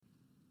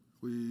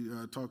We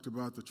talked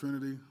about the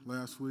Trinity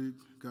last week,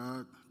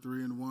 God,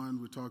 3 in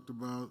 1. We talked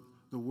about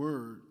the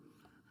Word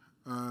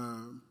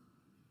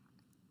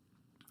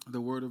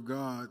of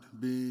God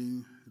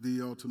being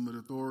the ultimate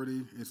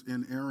authority. It's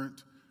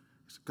inerrant.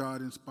 It's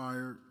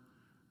God-inspired.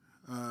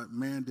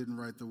 Man didn't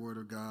write the Word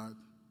of God.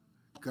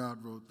 God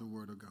wrote the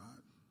Word of God.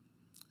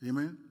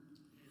 Amen?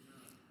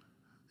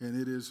 And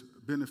it is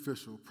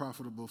beneficial,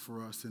 profitable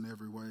for us in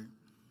every way.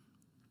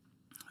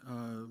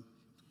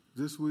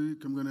 This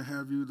week, I'm going to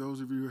have you,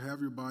 those of you who have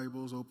your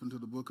Bibles, open to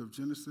the book of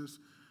Genesis,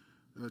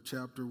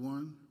 chapter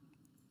 1.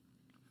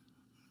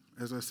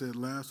 As I said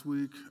last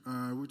week,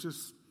 we're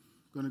just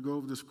going to go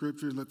over the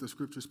scriptures, let the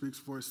scripture speak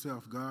for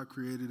itself. God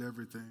created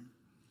everything.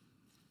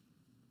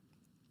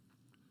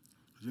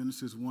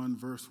 Genesis 1,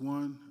 verse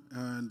 1.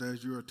 And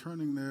as you are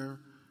turning there,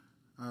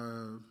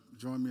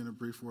 join me in a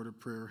brief word of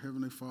prayer.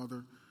 Heavenly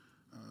Father,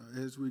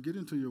 as we get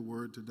into your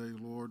word today,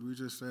 Lord, we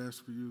just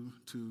ask for you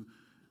to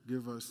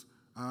give us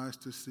eyes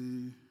to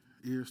see,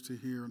 ears to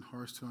hear, and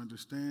hearts to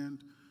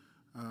understand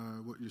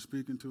what you're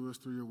speaking to us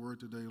through your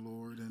word today,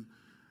 Lord.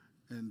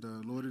 And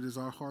Lord, it is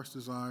our heart's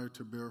desire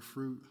to bear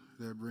fruit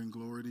that bring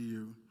glory to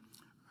you.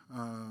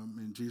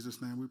 In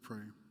Jesus' name we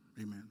pray.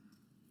 Amen.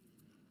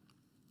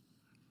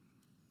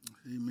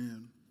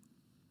 Amen.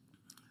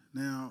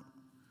 Now,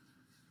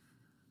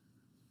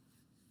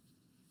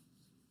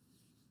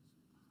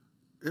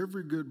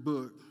 every good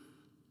book,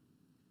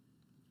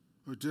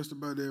 or just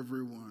about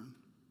everyone,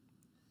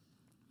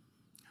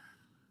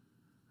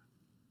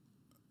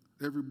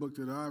 every book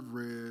that I've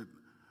read,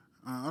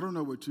 I don't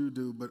know what you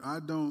do, but I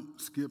don't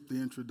skip the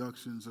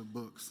introductions of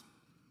books.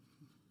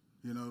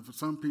 You know, for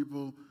some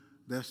people,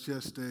 that's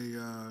just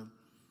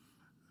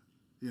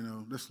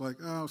that's like,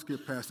 oh, I'll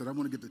skip past it. I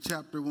want to get to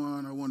chapter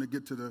 1. I want to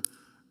get to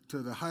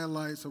the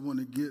highlights. I want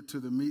to get to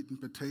the meat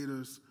and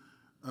potatoes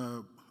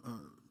of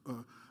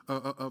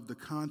the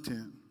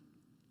content.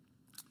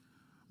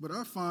 But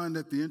I find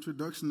that the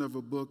introduction of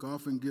a book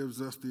often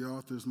gives us the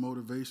author's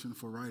motivation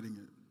for writing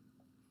it.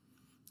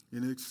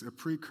 And it's a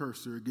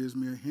precursor. It gives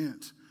me a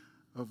hint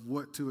of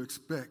what to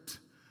expect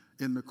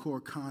in the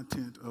core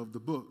content of the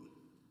book.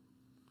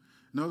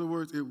 In other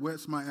words, it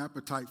whets my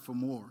appetite for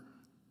more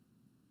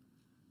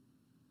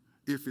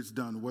if it's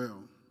done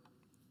well.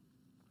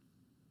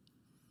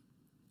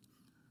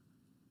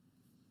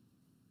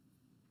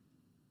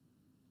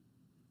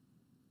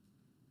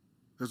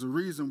 There's a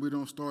reason we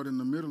don't start in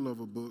the middle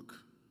of a book.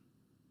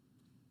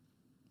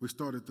 We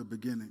start at the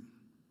beginning.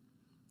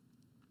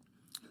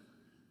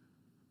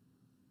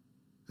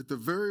 At the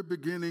very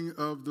beginning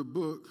of the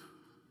book,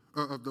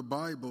 of the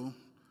Bible,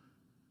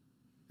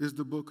 is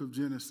the book of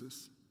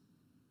Genesis.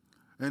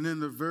 And in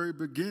the very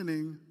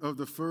beginning of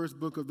the first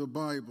book of the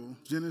Bible,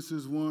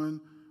 Genesis 1,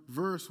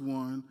 verse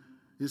 1,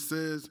 it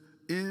says,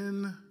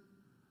 in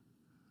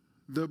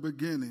the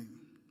beginning,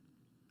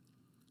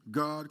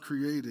 God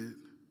created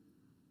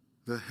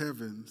the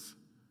heavens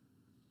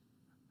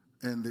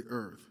and the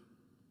earth.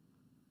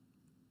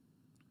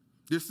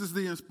 This is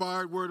the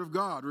inspired word of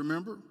God,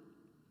 remember?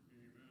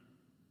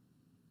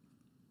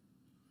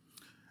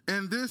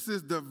 And this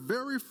is the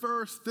very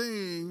first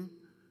thing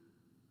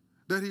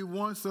that he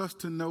wants us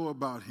to know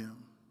about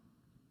him.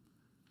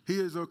 He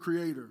is a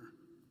creator.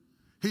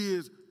 He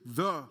is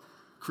the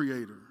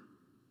creator.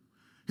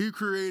 He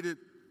created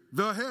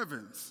the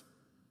heavens,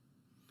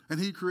 and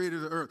he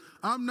created the earth.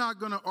 I'm not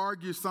going to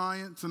argue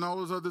science and all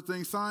those other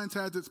things. Science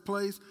has its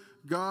place.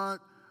 God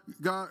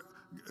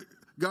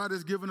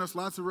has given us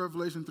lots of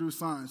revelation through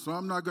science. So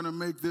I'm not going to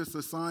make this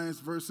a science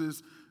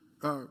versus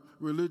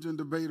religion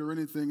debate or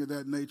anything of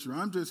that nature.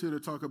 I'm just here to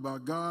talk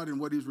about God and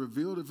what he's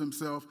revealed of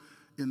himself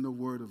in the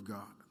Word of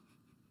God.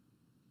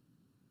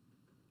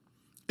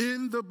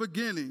 In the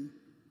beginning,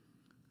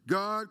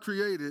 God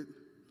created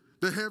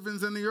the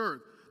heavens and the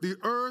earth. The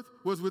earth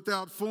was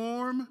without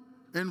form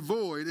and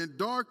void, and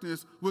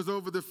darkness was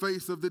over the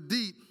face of the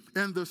deep,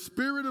 and the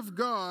Spirit of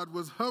God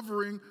was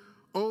hovering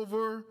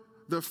over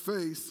the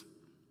face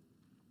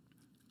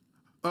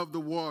of the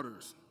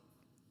waters.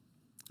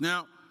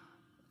 Now,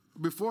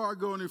 before I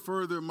go any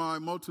further, my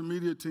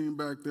multimedia team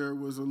back there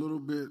was a little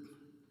bit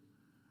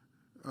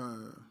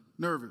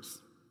nervous.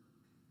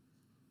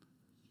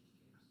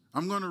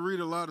 I'm going to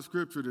read a lot of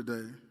scripture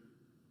today.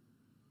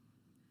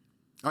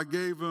 I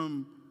gave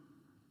them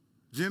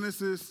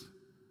Genesis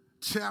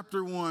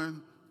chapter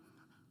 1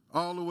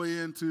 all the way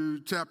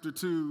into chapter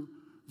 2,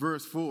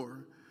 verse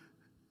 4.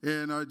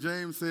 And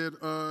James said,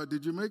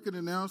 did you make an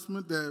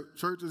announcement that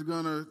church is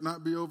going to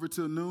not be over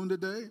till noon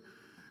today?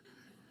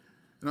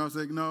 And I was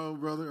like, no,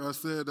 brother. I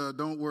said,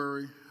 don't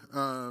worry.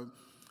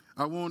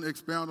 I won't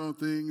expound on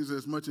things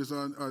as much as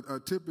I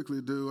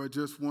typically do. I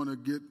just want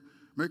to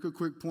make a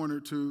quick point or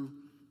two.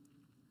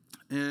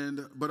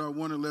 But I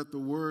want to let the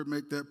word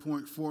make that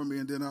point for me,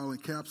 and then I'll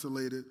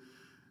encapsulate it,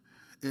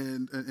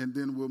 and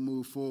then we'll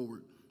move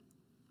forward.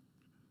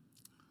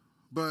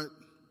 But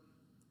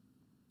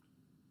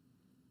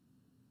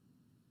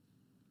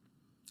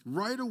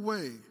right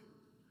away,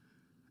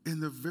 in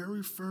the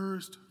very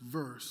first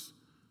verse,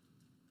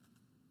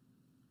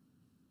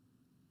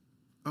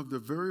 of the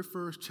very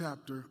first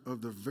chapter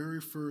of the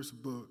very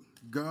first book,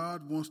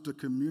 God wants to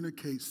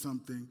communicate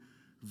something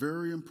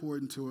very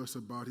important to us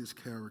about his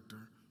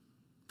character,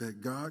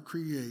 that God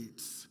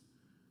creates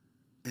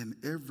and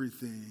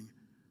everything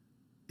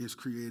is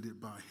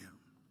created by him.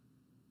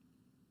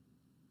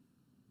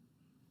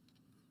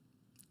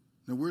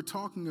 Now, we're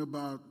talking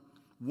about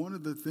one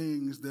of the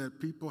things that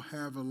people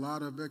have a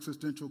lot of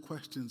existential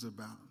questions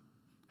about.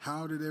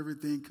 How did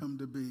everything come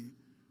to be?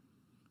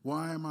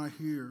 Why am I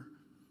here?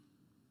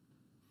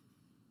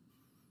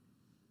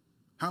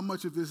 How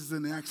much of this is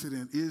an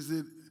accident? Is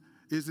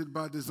it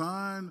by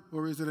design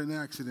or is it an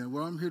accident?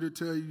 Well, I'm here to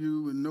tell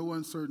you in no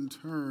uncertain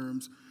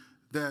terms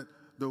that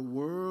the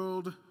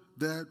world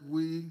that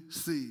we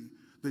see,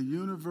 the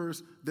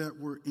universe that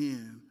we're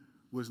in,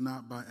 was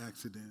not by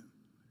accident.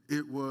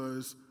 It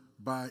was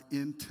by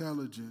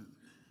intelligent,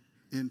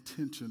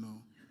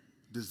 intentional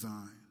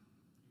design.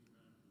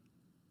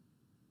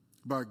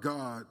 By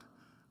God,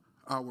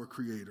 our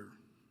Creator.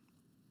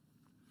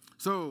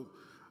 So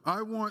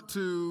I want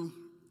you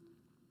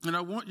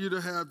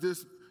to have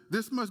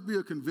this must be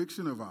a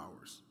conviction of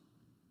ours.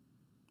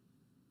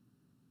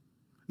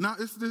 Now,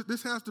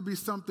 this has to be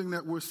something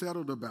that we're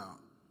settled about,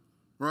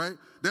 right?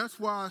 That's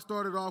why I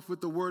started off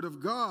with the Word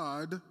of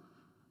God.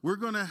 We're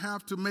going to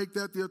have to make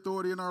that the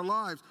authority in our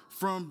lives,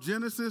 from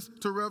Genesis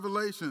to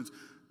Revelations.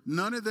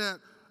 None of that,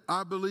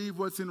 I believe,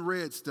 what's in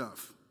red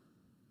stuff.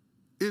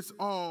 It's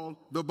all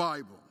the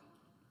Bible.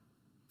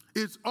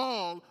 It's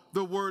all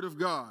the Word of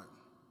God.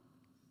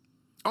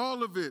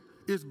 All of it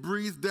is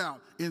breathed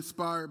out,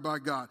 inspired by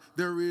God.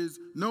 There is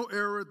no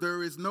error.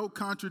 There is no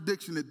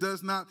contradiction. It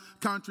does not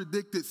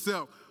contradict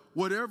itself.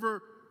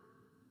 Whatever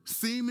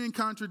seeming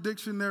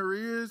contradiction there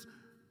is,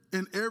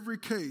 in every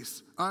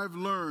case, I've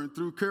learned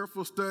through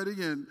careful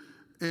study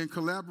and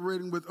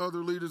collaborating with other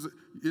leaders,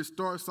 it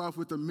starts off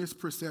with a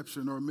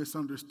misperception or a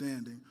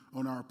misunderstanding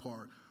on our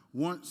part.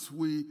 Once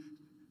we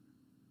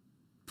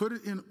put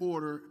it in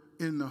order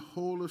in the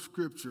whole of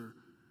Scripture,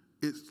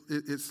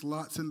 it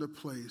slots into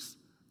place,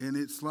 and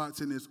it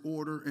slots in its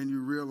order, and you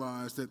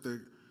realize that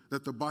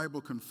the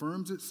Bible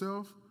confirms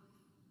itself.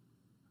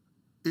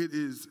 It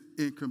is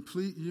in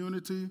complete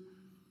unity.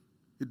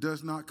 It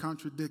does not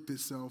contradict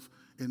itself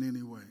in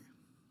any way.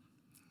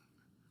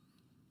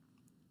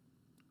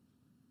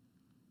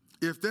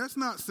 If that's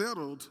not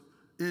settled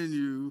in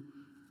you,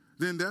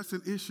 then that's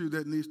an issue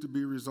that needs to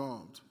be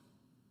resolved.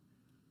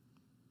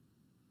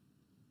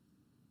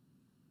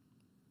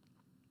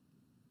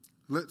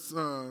 Let's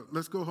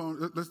go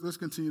home. Let's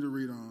continue to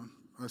read on.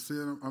 I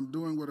said I'm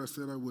doing what I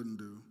said I wouldn't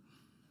do.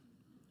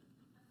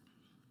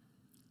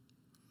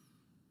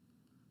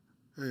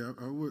 Hey,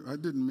 I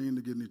didn't mean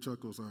to get any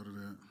chuckles out of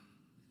that.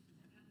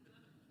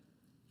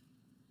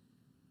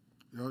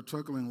 Y'all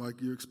chuckling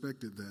like you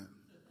expected that.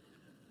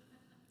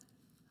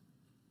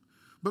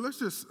 But let's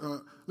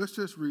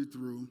just read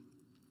through.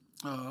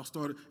 I'll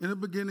start. In the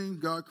beginning,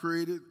 God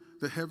created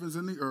the heavens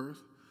and the earth.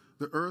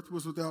 The earth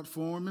was without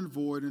form and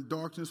void, and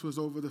darkness was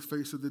over the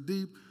face of the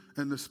deep,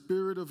 and the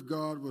Spirit of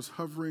God was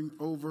hovering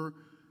over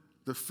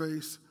the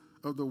face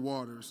of the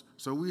waters.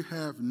 So we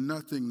have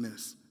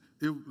nothingness.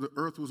 The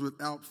earth was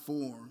without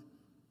form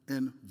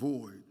and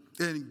void.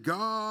 And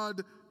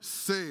God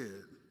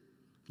said,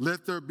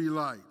 "Let there be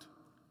light."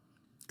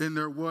 And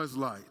there was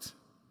light.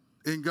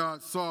 And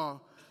God saw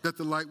that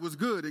the light was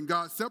good. And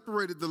God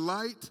separated the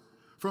light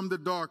from the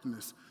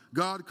darkness.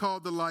 God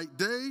called the light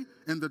day,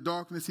 and the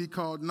darkness he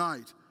called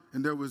night.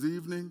 And there was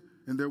evening,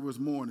 and there was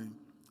morning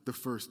the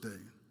first day.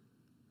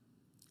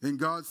 And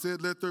God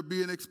said, "Let there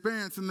be an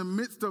expanse in the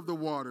midst of the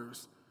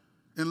waters,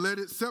 and let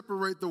it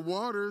separate the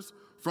waters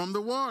from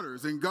the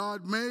waters." And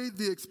God made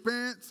the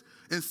expanse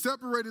and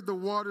separated the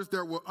waters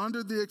that were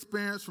under the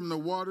expanse from the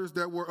waters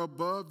that were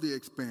above the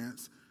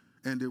expanse.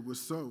 And it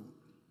was so.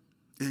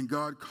 And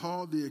God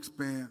called the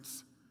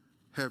expanse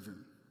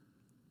heaven.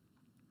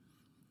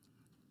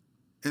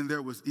 And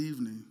there was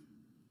evening,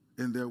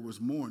 and there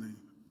was morning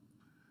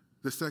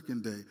the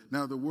second day.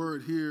 Now, the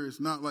word here is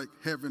not like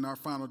heaven, our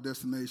final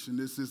destination.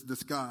 This is the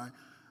sky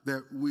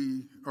that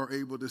we are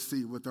able to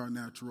see with our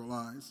natural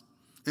eyes.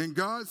 And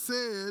God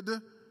said,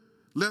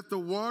 "Let the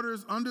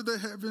waters under the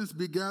heavens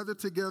be gathered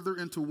together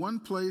into one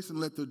place, and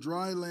let the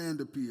dry land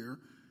appear."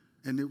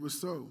 And it was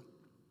so.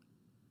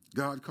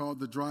 God called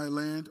the dry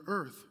land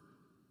earth,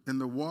 and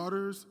the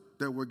waters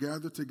that were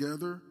gathered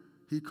together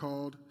he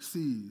called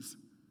seas.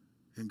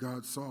 And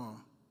God saw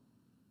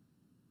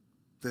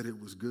that it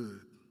was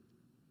good.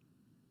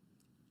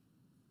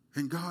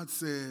 And God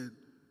said,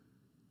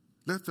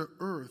 "Let the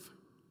earth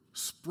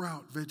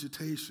sprout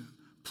vegetation,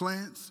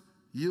 plants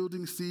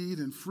yielding seed,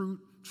 and fruit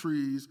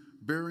trees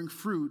bearing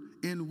fruit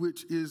in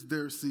which is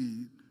their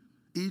seed,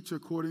 each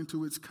according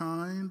to its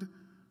kind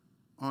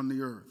on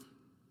the earth."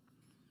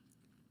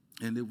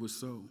 And it was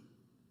so.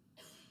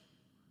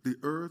 The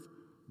earth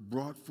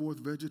brought forth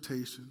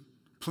vegetation,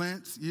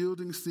 plants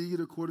yielding seed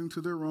according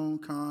to their own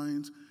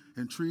kinds,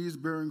 and trees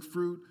bearing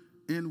fruit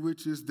in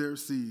which is their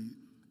seed,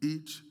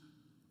 each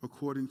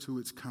according to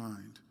its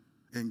kind.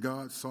 And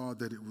God saw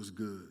that it was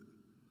good.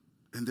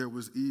 And there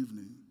was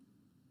evening,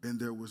 and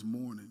there was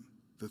morning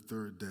the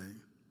third day.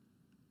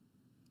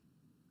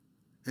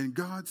 And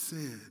God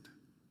said,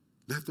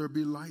 let there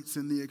be lights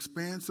in the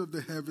expanse of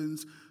the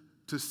heavens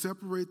to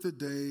separate the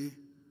day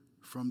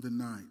from the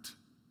night.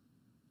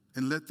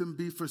 And let them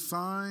be for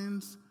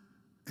signs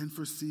and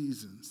for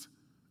seasons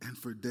and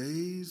for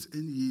days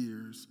and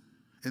years.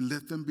 And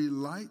let them be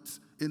lights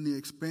in the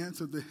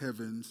expanse of the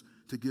heavens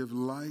to give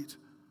light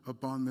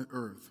upon the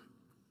earth.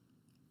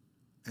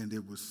 And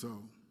it was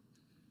so.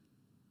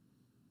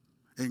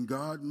 And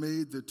God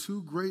made the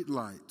two great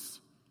lights,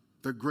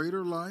 the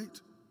greater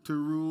light to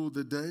rule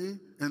the day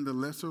and the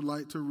lesser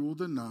light to rule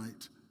the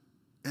night,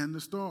 and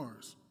the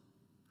stars.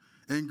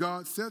 And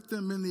God set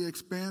them in the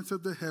expanse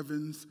of the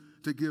heavens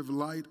to give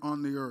light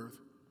on the earth,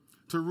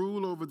 to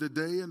rule over the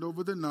day and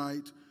over the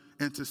night,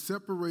 and to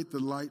separate the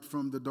light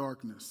from the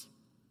darkness.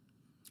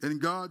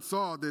 And God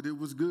saw that it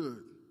was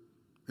good.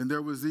 And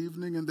there was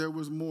evening and there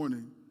was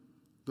morning,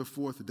 the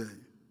fourth day.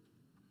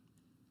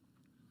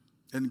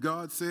 And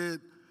God said,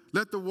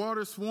 let the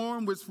water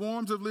swarm with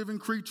swarms of living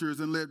creatures,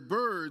 and let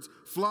birds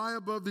fly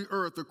above the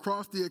earth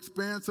across the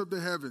expanse of the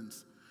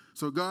heavens.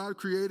 So God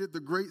created the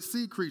great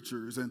sea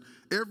creatures and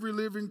every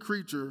living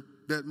creature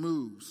that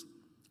moves,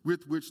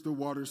 with which the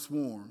waters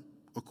swarm,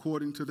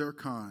 according to their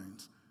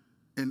kinds,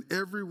 and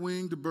every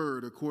winged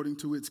bird according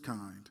to its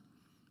kind.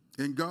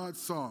 And God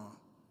saw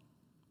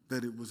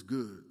that it was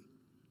good.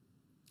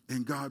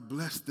 And God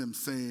blessed them,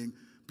 saying,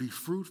 be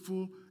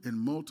fruitful and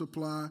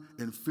multiply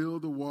and fill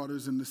the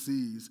waters and the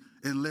seas,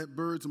 and let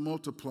birds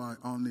multiply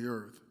on the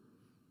earth.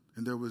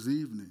 And there was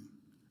evening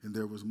and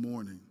there was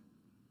morning,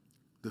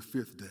 the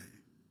fifth day.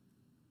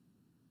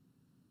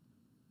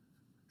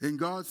 And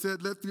God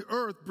said, let the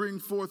earth bring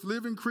forth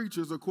living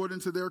creatures according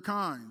to their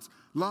kinds,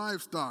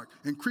 livestock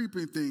and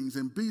creeping things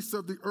and beasts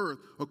of the earth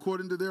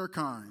according to their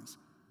kinds.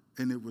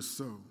 And it was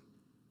so.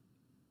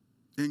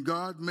 And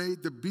God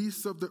made the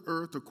beasts of the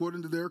earth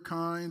according to their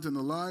kinds, and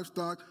the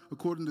livestock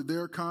according to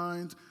their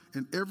kinds,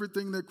 and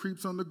everything that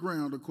creeps on the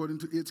ground according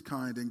to its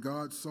kind. And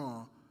God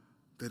saw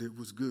that it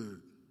was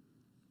good.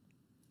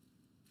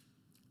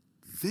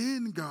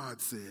 Then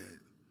God said,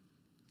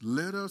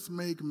 let us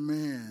make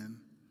man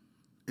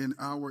in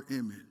our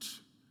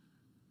image,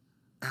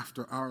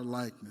 after our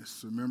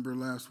likeness. Remember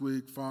last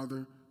week,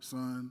 Father,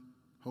 Son,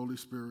 Holy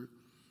Spirit.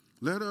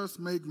 Let us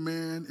make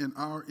man in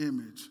our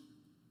image,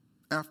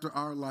 after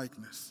our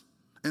likeness,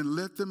 and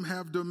let them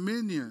have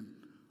dominion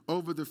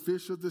over the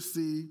fish of the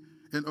sea,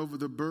 and over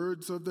the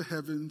birds of the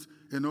heavens,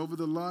 and over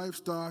the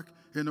livestock,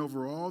 and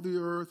over all the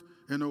earth,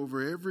 and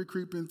over every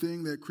creeping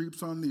thing that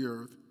creeps on the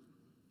earth.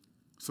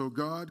 So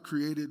God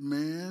created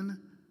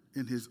man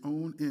in his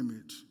own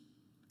image.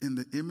 In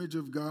the image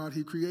of God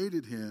he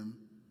created him,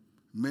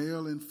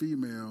 male and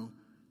female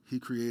he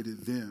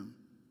created them.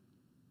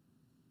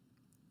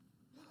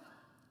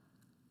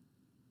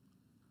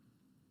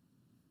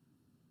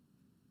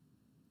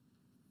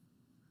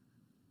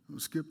 We'll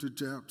skip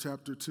to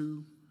chapter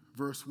 2,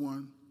 verse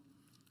 1.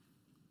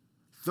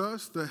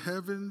 Thus the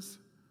heavens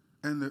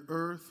and the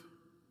earth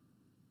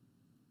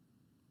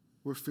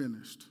were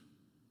finished,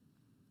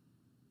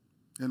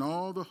 and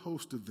all the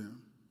host of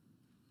them.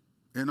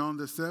 And on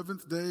the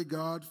seventh day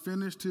God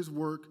finished his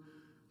work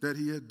that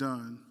he had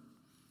done,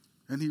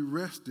 and he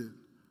rested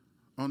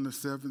on the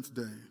seventh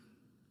day.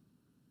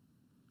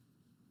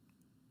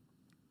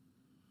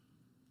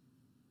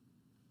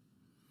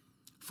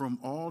 From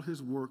all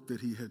his work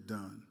that he had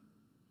done.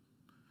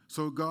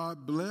 So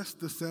God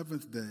blessed the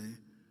seventh day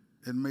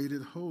and made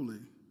it holy,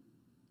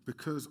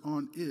 because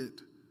on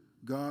it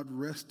God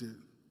rested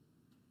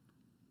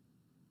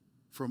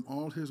from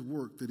all his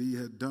work that he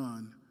had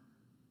done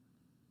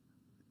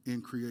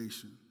in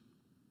creation.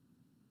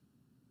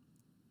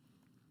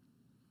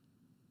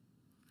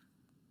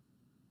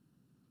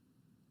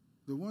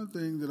 The one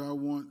thing that I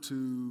want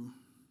to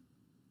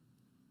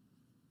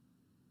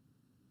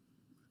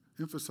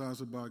emphasize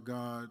about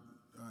God,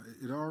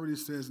 it already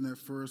says in that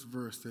first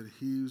verse that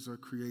he's a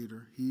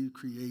creator. He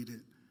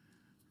created.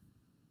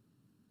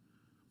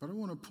 But I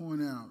want to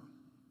point out,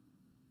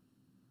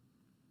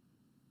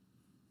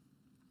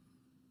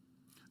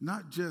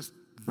 not just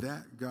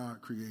that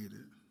God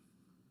created.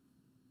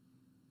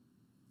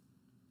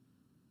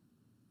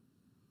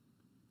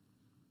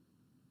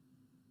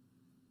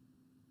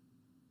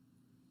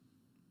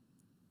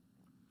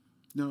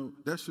 No,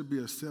 that should be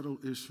a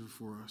settled issue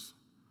for us.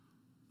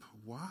 But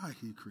why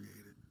he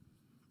created?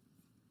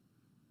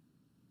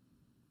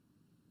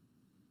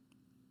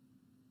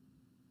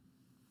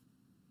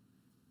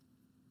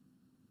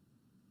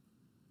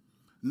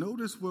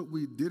 Notice what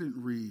we didn't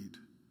read.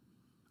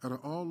 Out of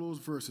all those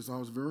verses, I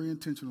was very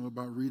intentional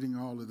about reading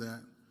all of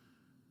that.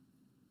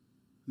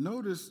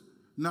 Notice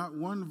not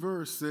one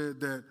verse said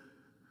that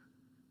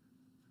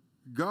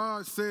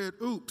God said,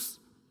 oops,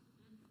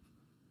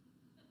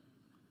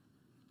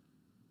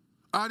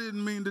 I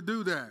didn't mean to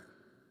do that.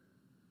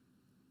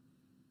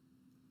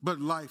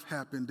 But life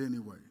happened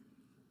anyway.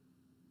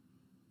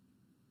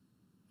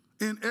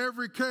 In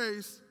every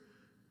case,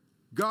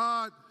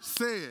 God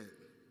said,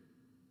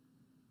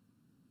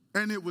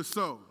 and it was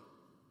so.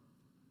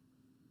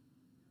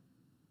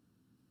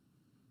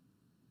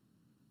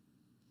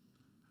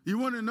 You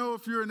want to know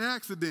if you're an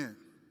accident.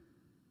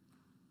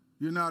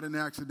 You're not an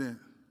accident.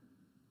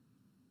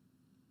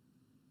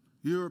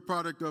 You're a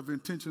product of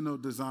intentional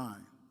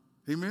design.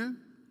 Amen?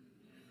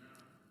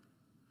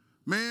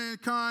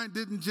 Mankind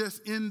didn't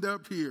just end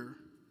up here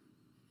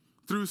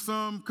through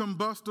some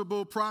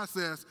combustible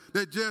process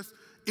that just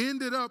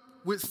ended up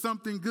with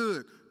something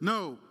good.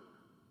 No,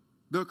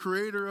 the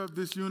creator of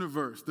this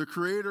universe, the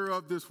creator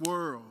of this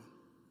world,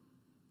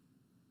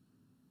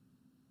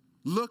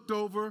 looked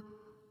over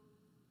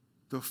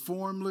the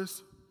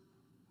formless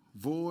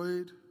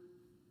void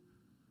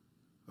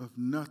of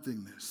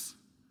nothingness.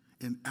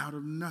 And out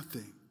of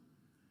nothing,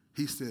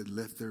 he said,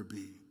 let there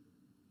be.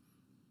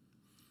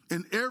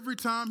 And every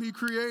time he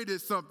created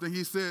something,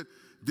 he said,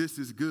 this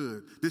is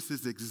good. This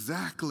is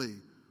exactly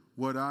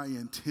what I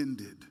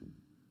intended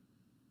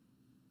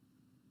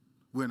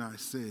when I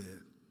said,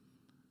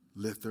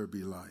 let there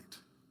be light.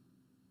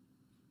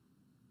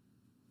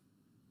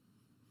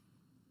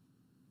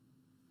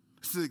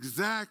 This is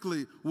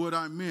exactly what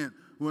I meant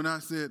when I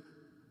said,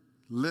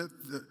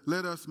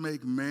 let us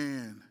make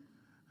man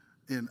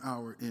in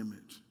our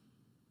image.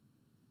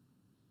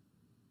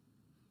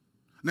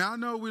 Now, I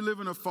know we live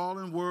in a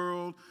fallen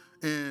world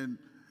and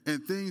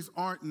things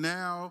aren't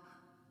now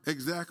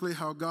exactly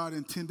how God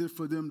intended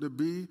for them to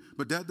be,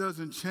 but that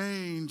doesn't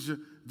change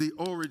the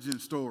origin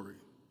story.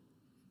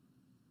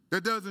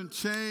 That doesn't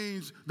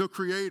change the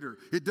creator.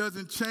 It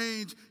doesn't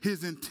change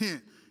his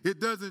intent. It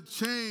doesn't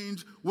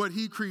change what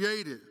he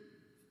created.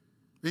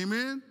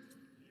 Amen?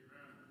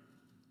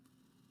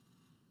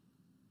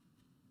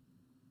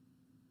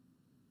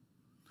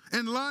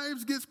 And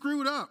lives get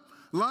screwed up.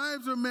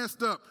 Lives are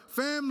messed up.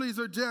 Families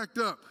are jacked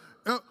up.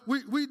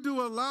 We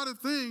do a lot of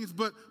things,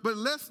 but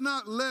let's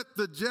not let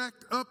the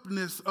jacked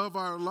upness of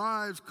our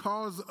lives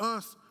cause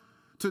us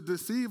to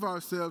deceive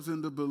ourselves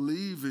into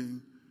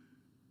believing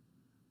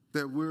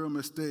that we're a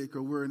mistake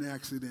or we're an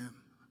accident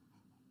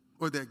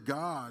or that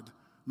God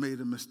made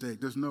a mistake.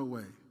 There's no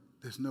way.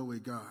 There's no way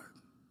God.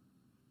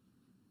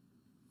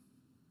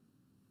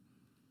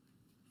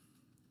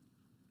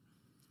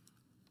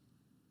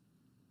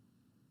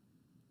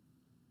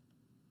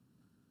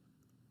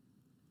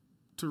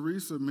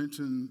 Teresa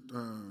mentioned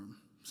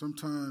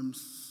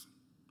sometimes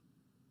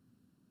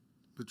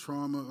the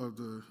trauma of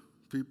the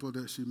people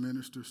that she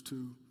ministers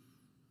to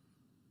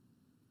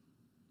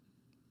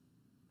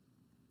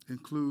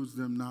includes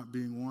them not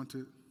being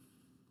wanted.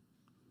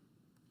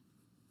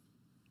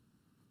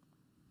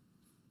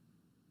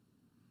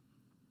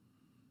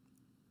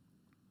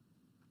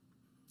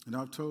 And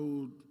I've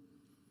told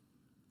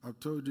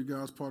you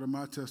guys part of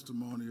my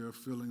testimony of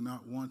feeling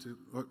not wanted,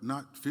 or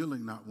not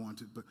feeling not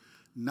wanted, but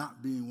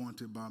not being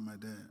wanted by my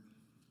dad.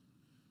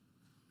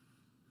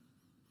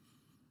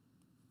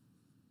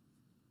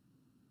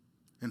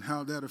 And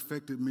how that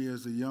affected me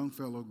as a young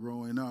fellow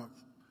growing up,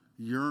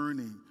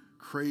 yearning,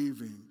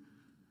 craving,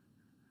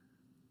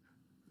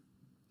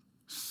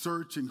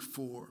 searching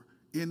for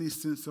any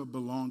sense of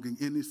belonging,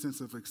 any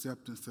sense of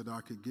acceptance that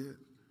I could get.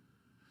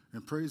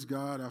 And praise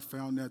God, I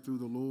found that through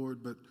the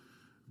Lord,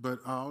 but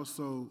I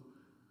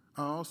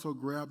also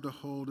grabbed a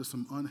hold of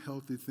some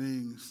unhealthy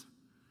things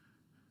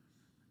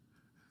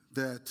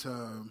that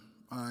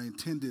I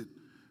intended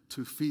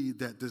to feed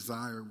that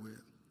desire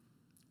with.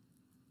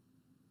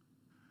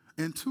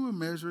 And to a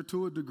measure,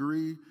 to a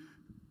degree,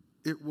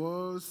 it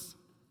was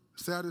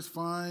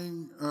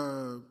satisfying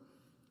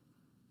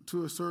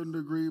to a certain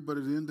degree, but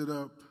it ended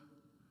up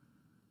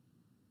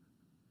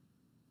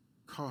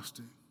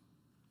costing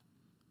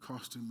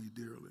me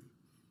dearly.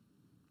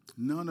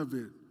 None of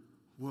it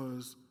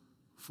was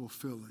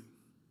fulfilling.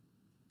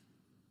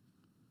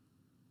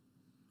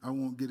 I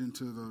won't get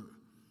into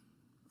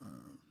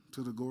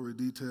the gory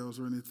details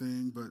or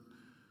anything, but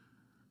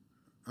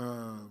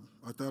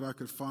I thought I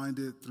could find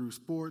it through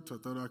sports. I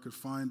thought I could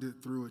find it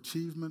through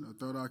achievement. I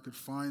thought I could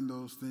find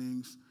those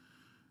things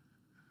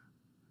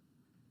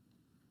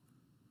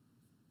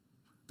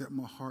that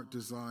my heart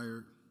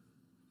desired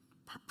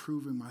by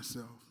proving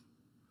myself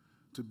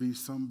to be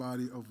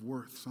somebody of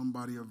worth,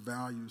 somebody of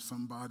value,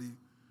 somebody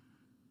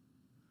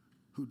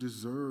who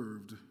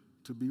deserved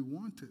to be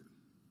wanted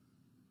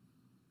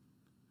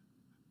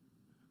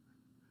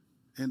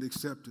and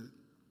accepted.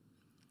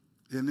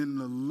 And in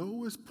the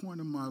lowest point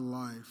of my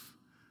life,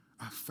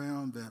 I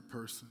found that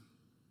person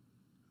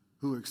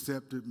who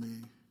accepted me,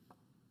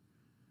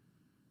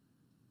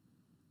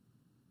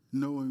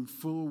 knowing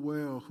full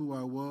well who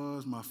I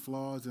was, my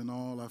flaws and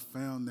all. I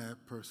found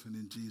that person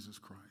in Jesus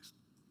Christ.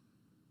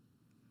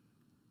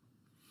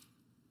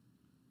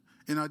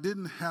 And I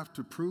didn't have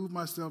to prove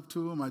myself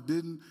to him. I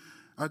didn't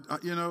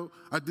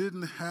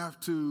have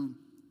to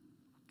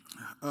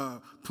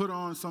put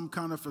on some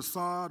kind of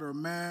facade or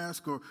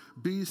mask or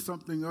be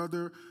something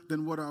other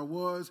than what I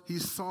was. He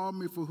saw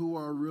me for who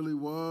I really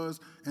was,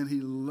 and he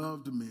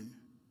loved me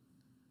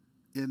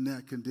in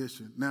that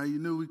condition. Now, he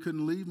knew he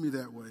couldn't leave me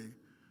that way,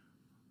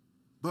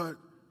 but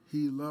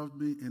he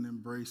loved me and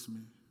embraced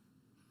me.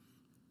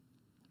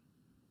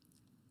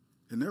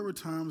 And there were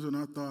times when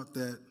I thought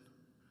that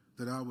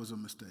I was a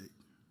mistake.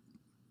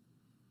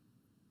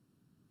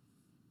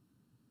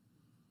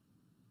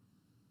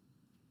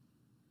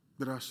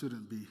 that I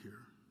shouldn't be here.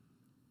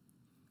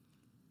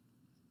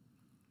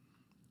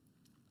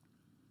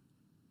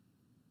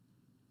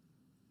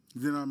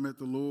 Then I met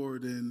the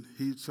Lord, and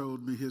he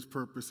showed me his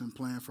purpose and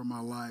plan for my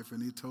life,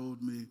 and he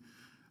told me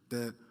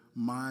that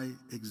my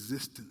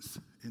existence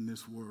in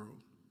this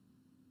world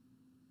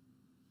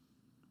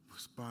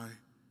was by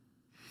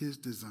his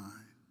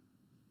design,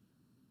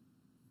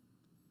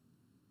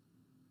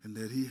 and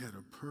that he had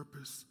a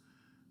purpose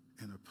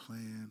and a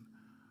plan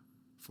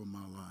for my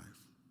life.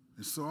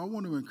 And so I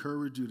want to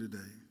encourage you today.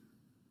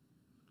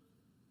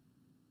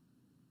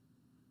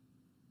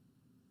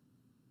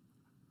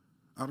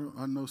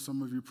 I know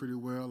some of you pretty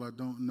well. I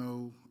don't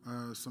know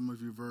some of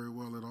you very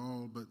well at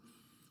all, but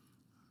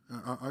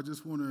I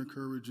just want to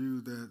encourage you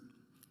that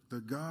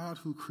the God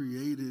who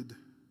created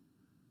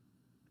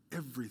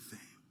everything,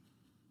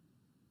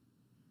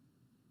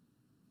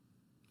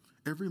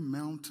 every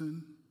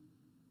mountain,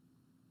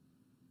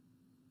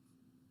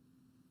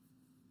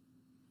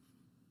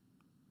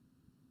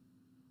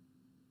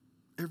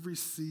 every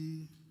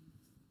sea,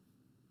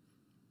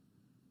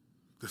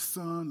 the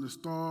sun, the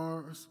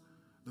stars,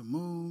 the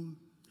moon,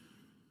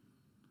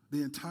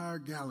 the entire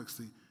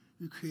galaxy.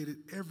 You created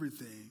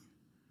everything.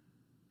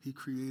 He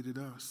created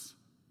us.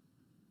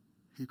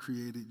 He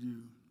created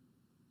you.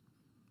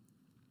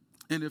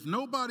 And if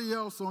nobody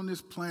else on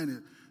this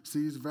planet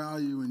sees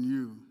value in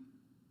you,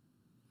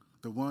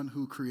 the one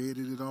who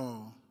created it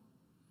all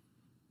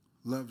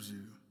loves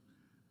you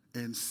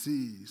and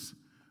sees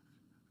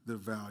the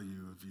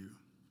value of you.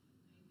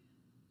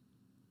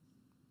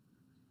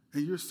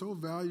 And you're so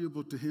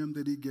valuable to him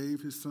that he gave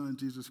his son,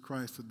 Jesus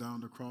Christ, to die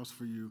on the cross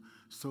for you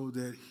so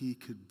that he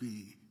could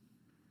be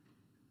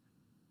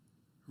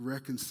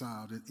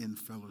reconciled and in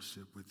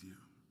fellowship with you.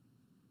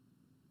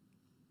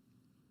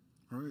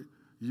 All right?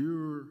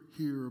 You're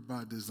here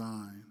by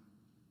design.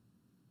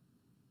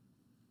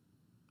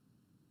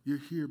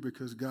 You're here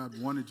because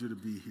God wanted you to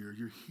be here.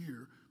 You're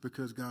here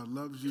because God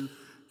loves you,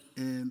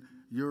 and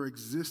your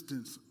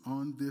existence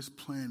on this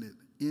planet,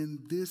 in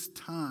this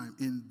time,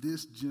 in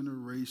this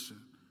generation,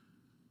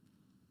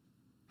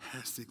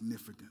 has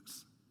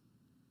significance.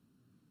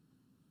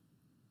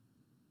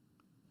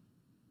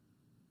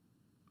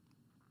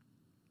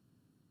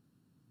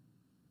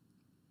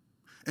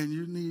 And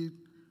you need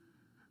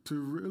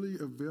to really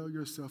avail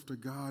yourself to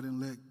God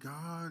and let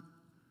God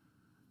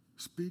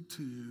speak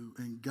to you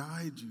and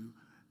guide you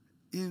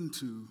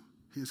into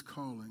his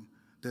calling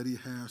that he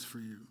has for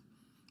you.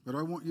 But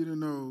I want you to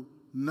know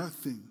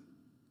nothing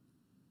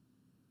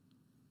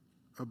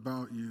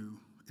about you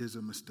is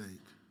a mistake.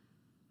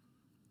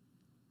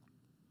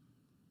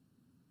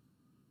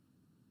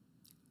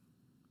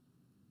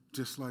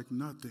 Just like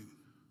nothing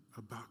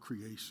about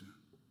creation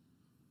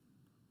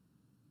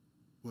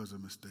was a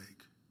mistake.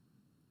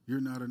 You're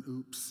not an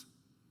oops.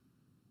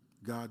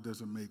 God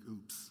doesn't make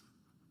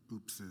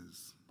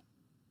oopses.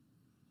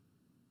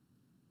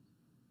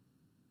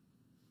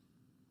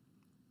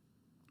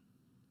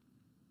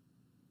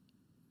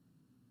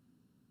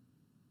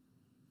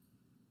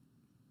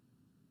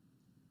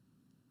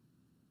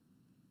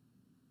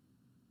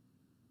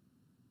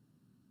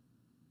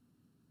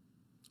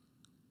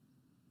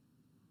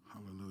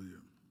 Hallelujah.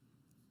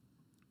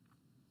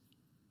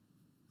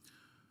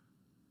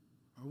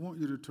 I want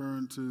you to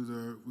turn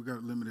to we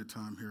got limited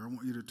time here. I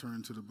want you to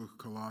turn to the book of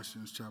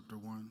Colossians chapter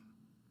 1,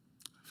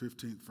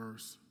 15th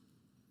verse.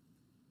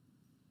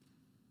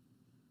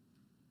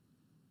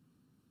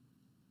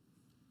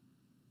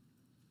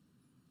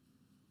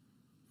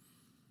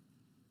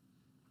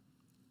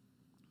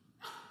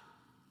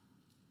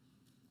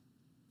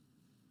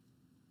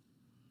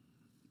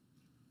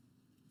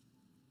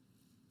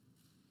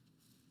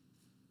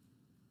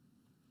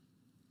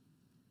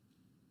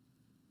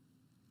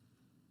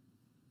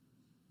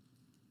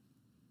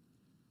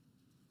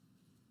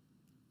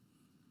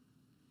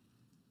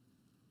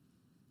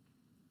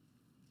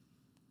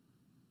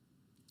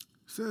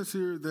 It says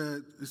here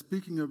that,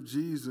 speaking of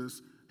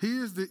Jesus, he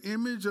is the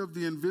image of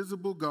the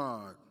invisible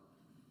God,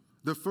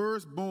 the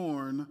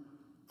firstborn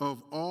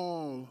of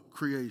all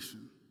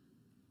creation.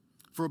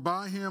 For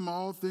by him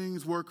all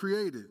things were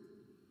created,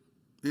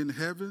 in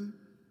heaven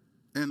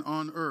and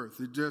on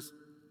earth. It just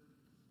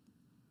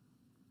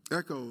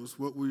echoes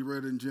what we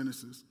read in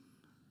Genesis.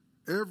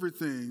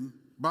 Everything,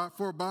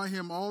 for by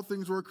him all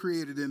things were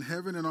created in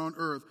heaven and on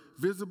earth,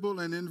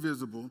 visible and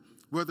invisible,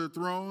 whether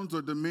thrones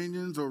or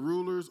dominions or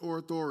rulers or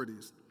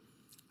authorities.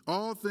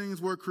 All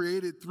things were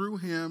created through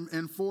him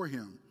and for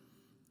him.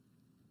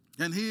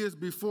 And he is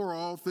before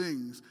all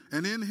things,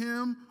 and in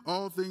him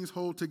all things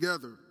hold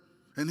together.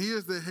 And he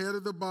is the head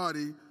of the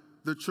body,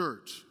 the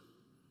church.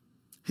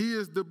 He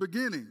is the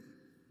beginning,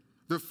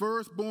 the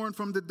firstborn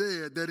from the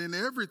dead, that in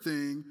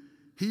everything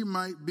he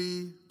might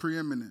be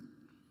preeminent.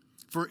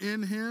 For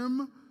in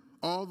him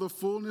all the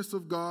fullness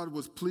of God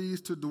was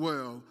pleased to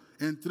dwell,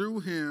 and through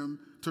him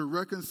to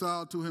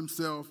reconcile to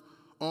himself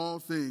all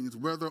things,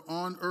 whether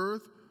on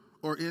earth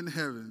or in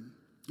heaven,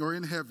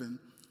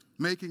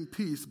 making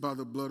peace by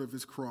the blood of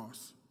his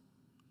cross.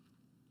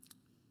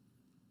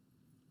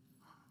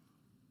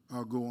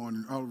 I'll go on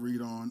and I'll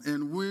read on.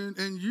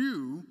 And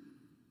you,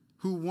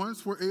 who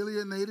once were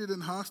alienated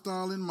and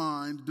hostile in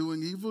mind,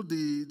 doing evil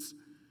deeds,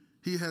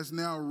 he has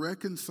now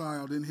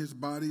reconciled in his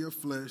body of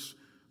flesh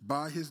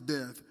by his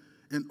death,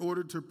 in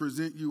order to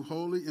present you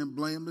holy and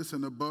blameless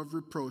and above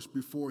reproach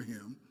before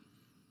him.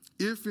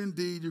 If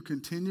indeed you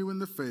continue in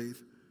the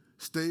faith,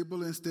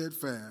 stable and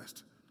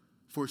steadfast,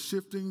 not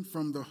shifting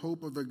from the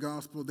hope of the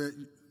gospel that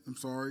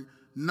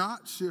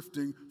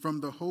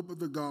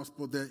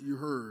you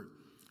heard,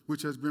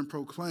 which has been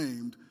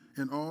proclaimed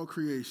in all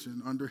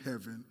creation under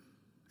heaven,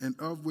 and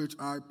of which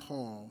I,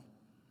 Paul,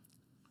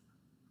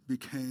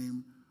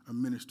 became a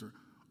minister.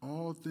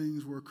 All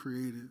things were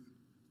created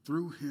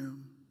through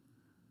him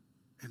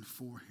and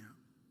for him.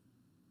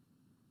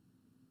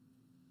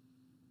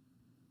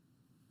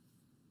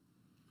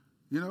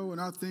 You know, when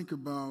I think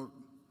about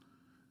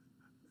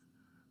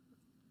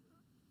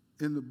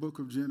in the book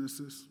of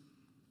Genesis,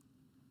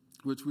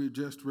 which we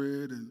just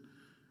read, and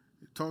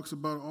it talks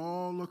about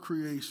all of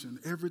creation,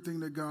 everything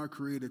that God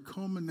created,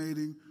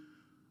 culminating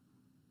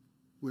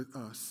with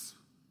us.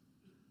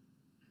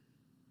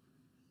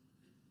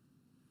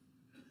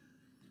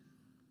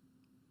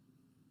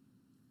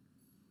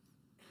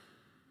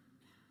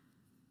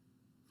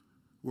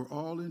 We're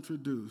all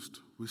introduced.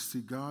 We see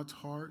God's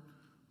heart.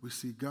 We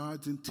see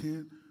God's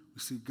intent. We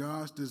see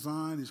God's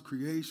design, his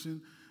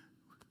creation.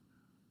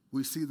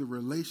 We see the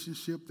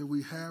relationship that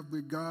we have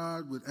with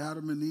God, with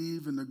Adam and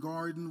Eve in the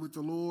garden with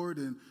the Lord.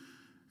 And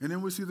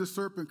then we see the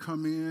serpent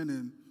come in,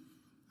 and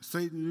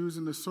Satan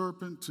using the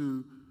serpent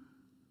to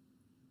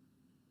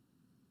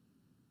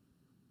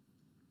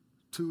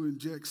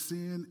inject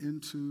sin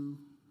into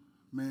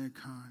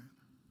mankind.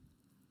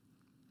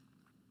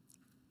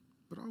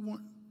 But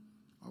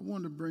I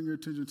want to bring your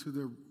attention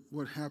to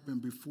what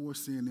happened before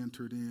sin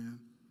entered in.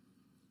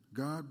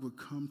 God would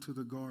come to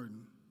the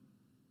garden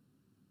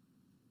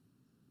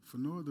for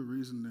no other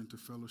reason than to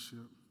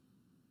fellowship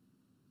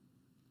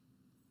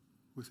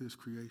with his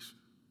creation.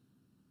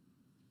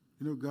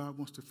 You know, God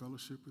wants to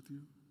fellowship with you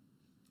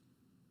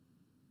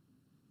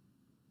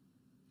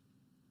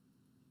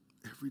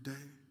every day.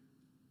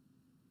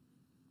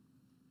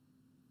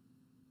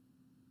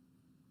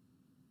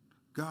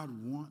 God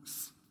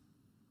wants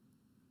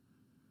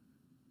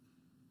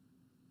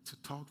to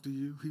talk to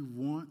you. He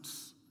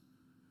wants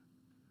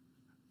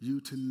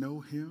you to know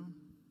him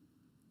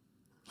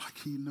like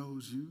he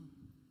knows you.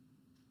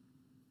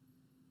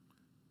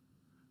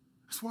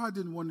 That's why I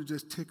didn't want to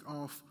just tick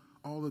off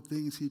all the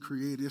things he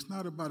created. It's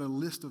not about a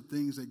list of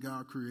things that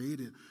God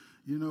created.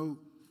 You know,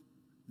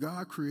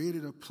 God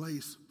created a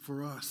place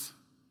for us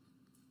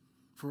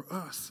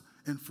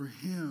and for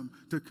him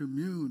to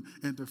commune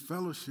and to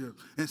fellowship.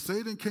 And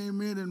Satan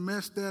came in and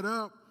messed that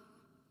up.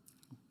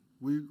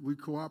 We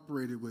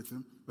cooperated with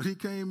him, but he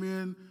came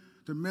in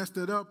to mess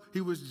that up.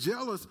 He was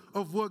jealous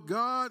of what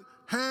God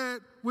had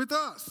with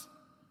us.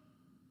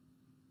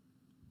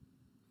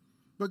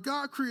 But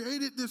God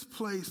created this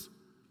place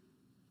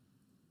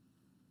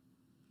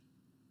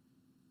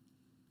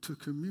to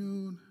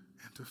commune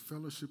and to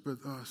fellowship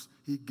with us.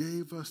 He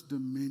gave us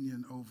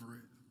dominion over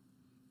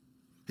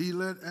it. He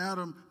let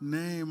Adam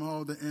name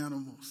all the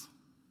animals.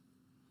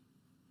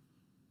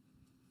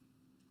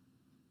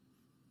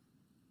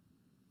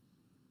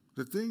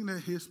 The thing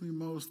that hits me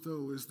most,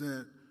 though, is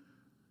that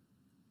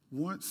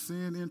once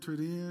sin entered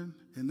in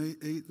and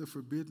they ate the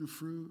forbidden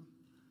fruit,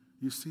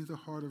 you see the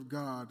heart of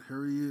God.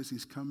 Here he is.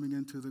 He's coming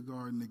into the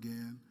garden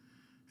again,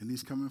 and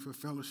he's coming for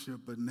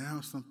fellowship, but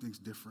now something's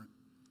different.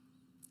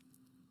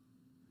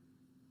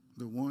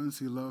 The ones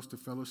he loves to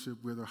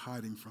fellowship with are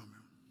hiding from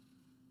him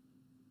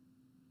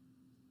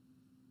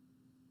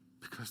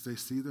because they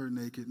see their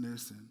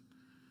nakedness,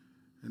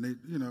 and they,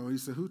 you know, he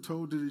said, who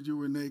told you that you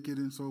were naked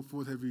and so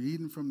forth? Have you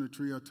eaten from the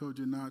tree I told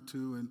you not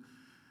to?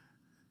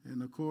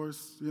 And of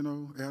course, you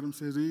know, Adam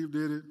says Eve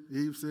did it.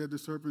 Eve said the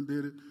serpent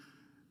did it.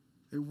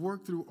 It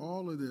worked through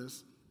all of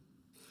this.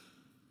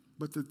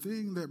 But the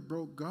thing that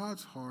broke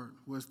God's heart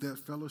was that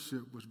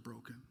fellowship was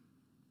broken.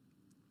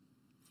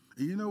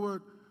 And you know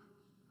what?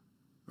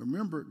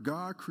 Remember,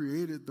 God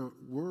created the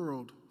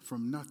world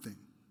from nothing.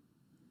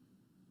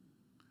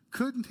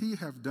 Couldn't he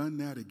have done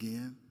that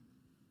again?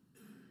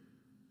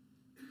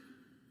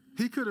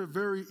 He could have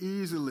very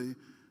easily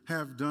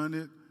have done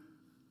it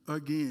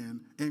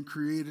again and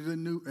created a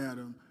new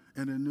Adam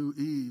and a new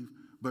Eve.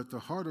 But the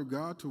heart of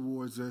God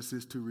towards us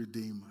is to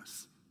redeem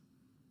us.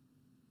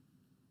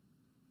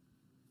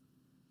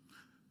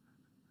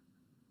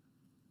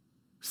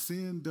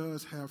 Sin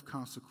does have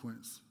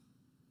consequence,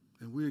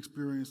 and we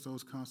experience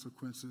those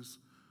consequences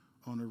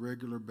on a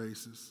regular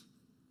basis.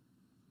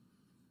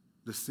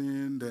 The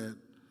sin that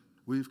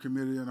we've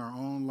committed in our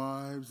own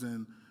lives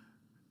and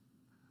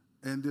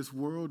this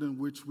world in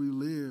which we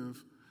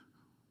live,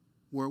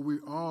 where we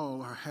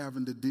all are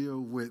having to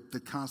deal with the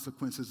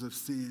consequences of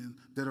sin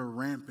that are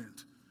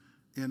rampant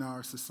in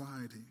our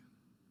society.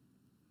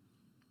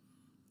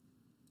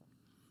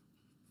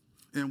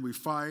 And we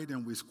fight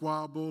and we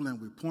squabble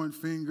and we point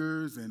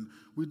fingers and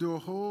we do a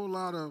whole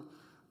lot of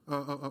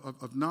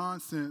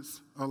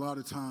nonsense a lot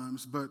of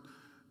times. But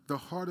the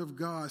heart of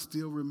God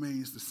still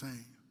remains the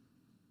same.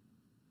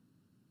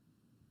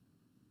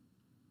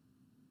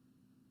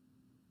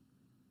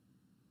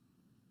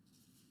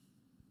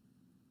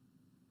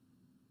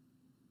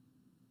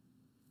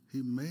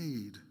 He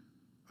made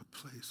a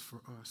place for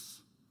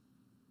us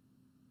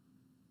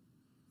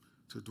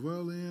to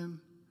dwell in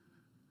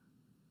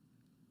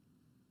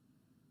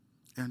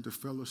and to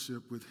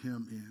fellowship with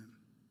him in.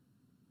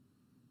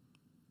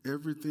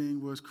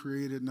 Everything was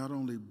created not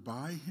only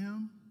by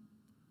him,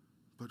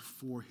 but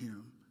for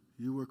him.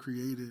 You were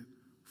created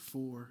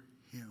for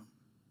him.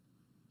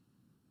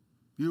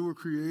 You were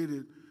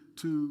created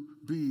to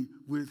be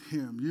with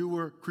him. You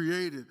were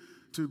created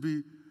to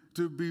be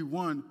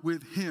one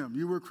with him.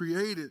 You were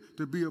created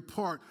to be a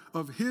part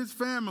of his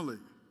family.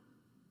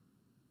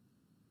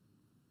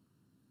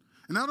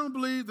 And I don't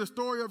believe the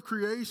story of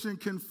creation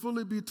can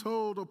fully be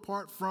told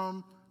apart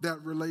from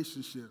that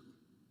relationship.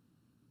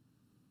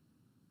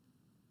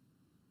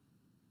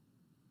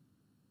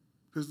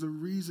 Because the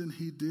reason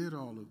he did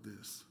all of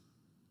this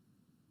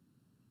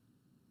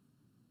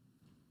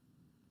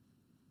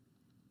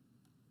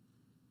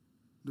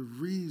the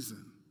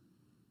reason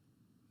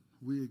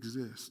we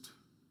exist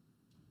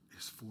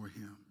is for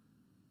him.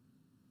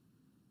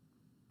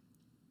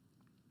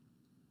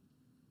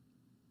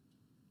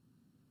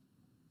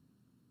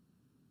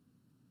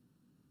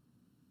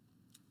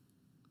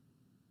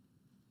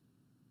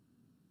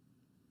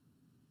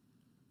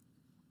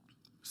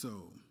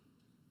 So,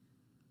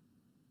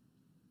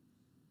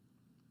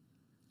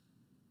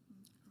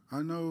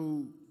 I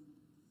know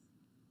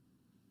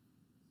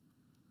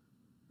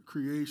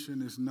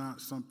creation is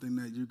not something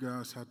that you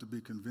guys have to be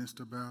convinced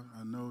about.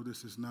 I know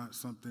this is not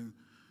something,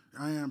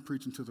 I am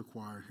preaching to the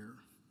choir here.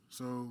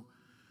 So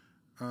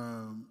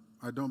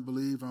I don't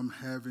believe I'm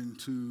having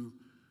to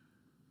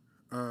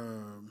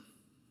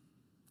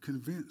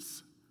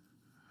convince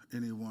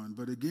anyone.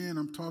 But again,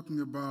 I'm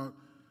talking about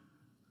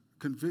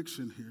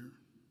conviction here.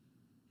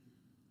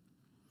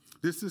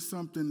 This is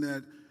something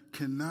that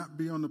cannot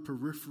be on the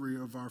periphery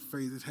of our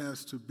faith. It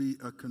has to be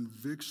a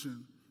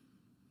conviction.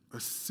 It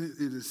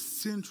is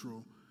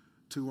central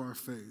to our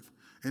faith.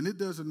 And it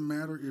doesn't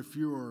matter if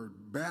you're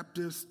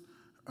Baptist,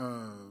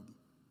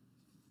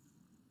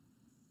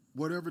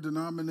 whatever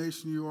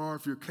denomination you are,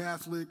 if you're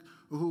Catholic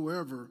or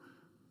whoever.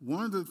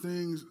 One of the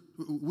things,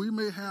 we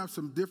may have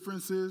some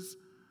differences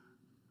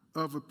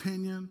of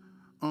opinion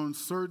on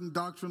certain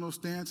doctrinal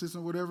stances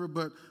or whatever,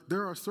 but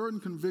there are certain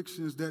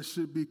convictions that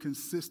should be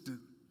consistent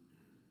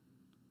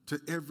to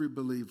every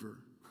believer,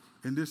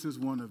 and this is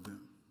one of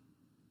them.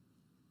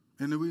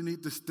 And we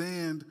need to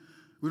stand,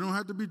 we don't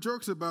have to be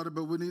jerks about it,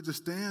 but we need to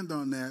stand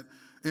on that,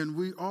 and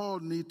we all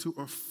need to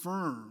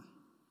affirm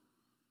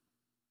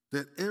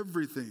that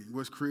everything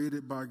was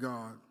created by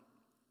God,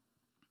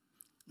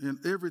 and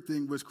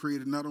everything was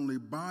created not only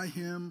by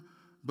him,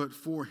 but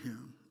for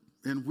him.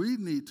 And we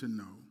need to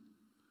know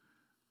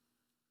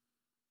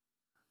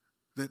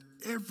that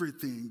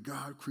everything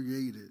God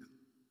created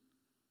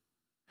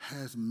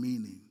has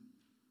meaning,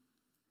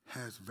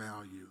 has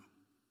value,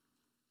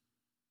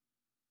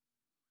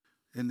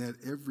 and that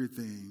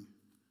everything,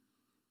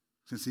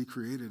 since he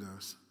created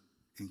us,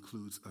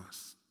 includes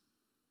us.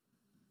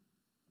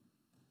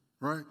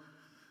 Right?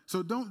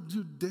 So don't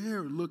you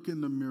dare look in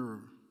the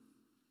mirror.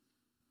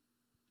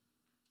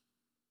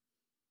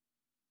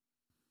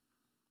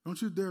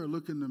 Don't you dare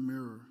look in the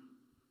mirror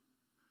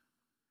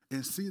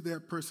and see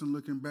that person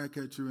looking back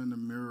at you in the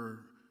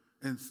mirror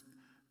and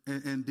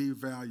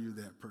devalue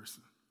that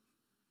person.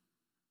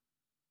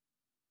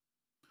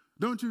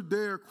 Don't you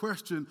dare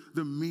question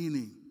the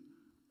meaning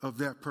of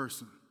that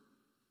person.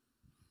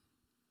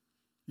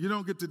 You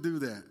don't get to do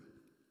that.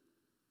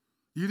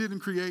 You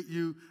didn't create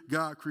you,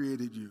 God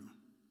created you.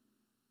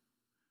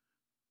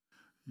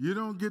 You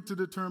don't get to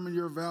determine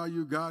your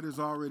value. God has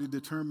already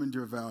determined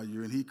your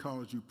value, and he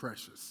calls you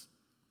precious.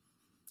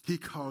 He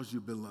calls you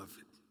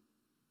beloved.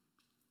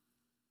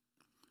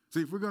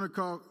 See,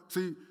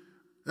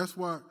 that's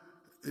why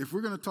if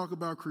we're going to talk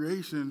about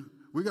creation,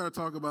 we got to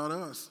talk about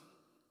us.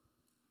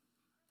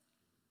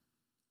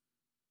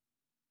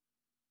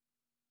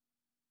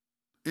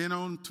 And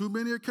on too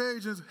many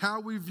occasions,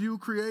 how we view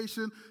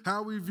creation,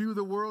 how we view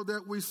the world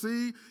that we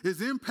see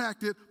is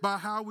impacted by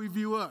how we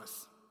view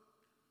us.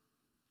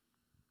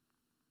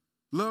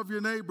 Love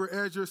your neighbor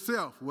as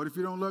yourself. What if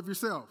you don't love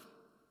yourself?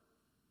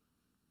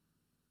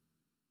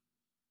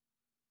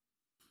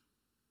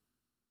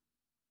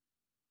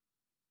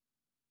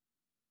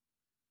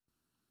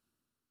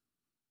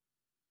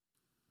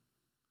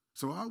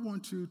 So I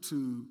want you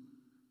to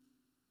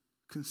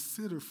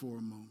consider for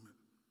a moment.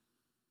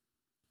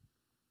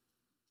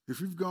 If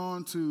you've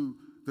gone to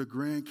the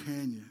Grand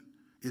Canyon,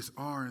 it's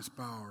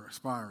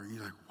awe-inspiring.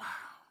 You're like, wow.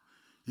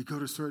 You go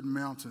to certain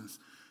mountains,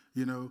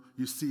 you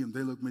see them.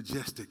 They look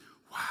majestic.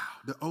 Wow.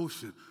 The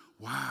ocean.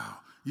 Wow.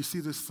 You see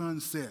the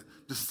sunset,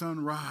 the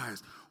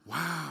sunrise.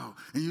 Wow.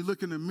 And you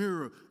look in the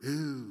mirror.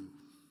 Ew.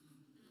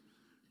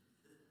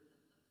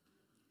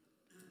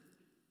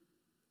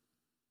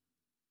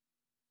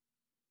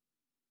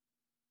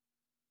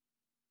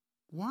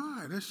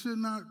 Why? That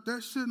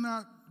should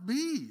not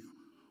be,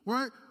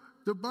 right?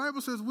 The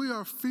Bible says we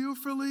are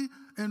fearfully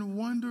and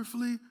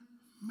wonderfully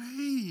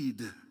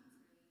made.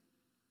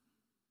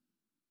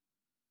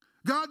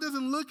 God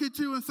doesn't look at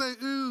you and say,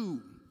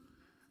 ooh.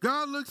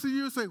 God looks at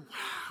you and say,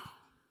 wow,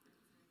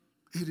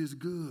 it is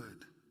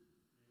good.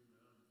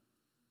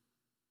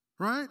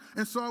 Right?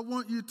 And so I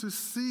want you to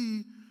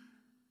see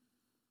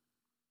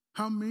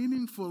how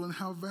meaningful and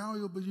how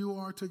valuable you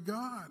are to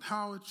God,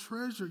 how a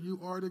treasure you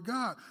are to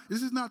God.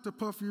 This is not to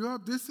puff you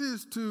up. This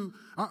is to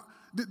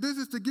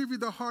give you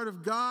the heart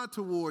of God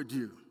toward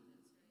you.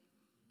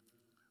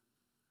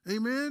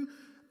 Amen?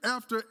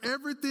 After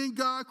everything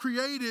God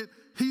created,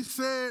 he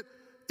said,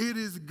 it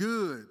is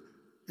good.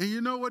 And you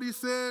know what he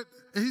said?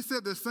 And he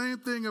said the same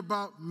thing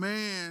about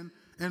man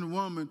and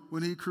woman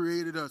when he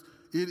created us.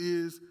 It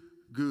is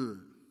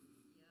good.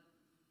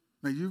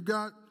 Now, you've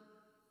got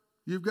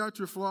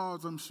your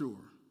flaws, I'm sure.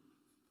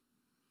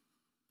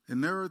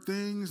 And there are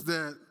things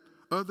that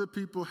other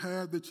people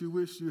had that you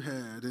wish you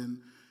had.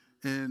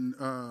 And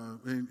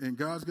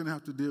God's going to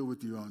have to deal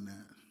with you on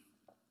that.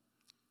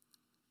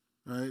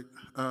 Right?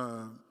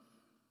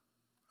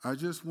 I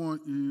just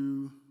want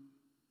you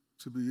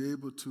to be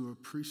able to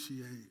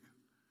appreciate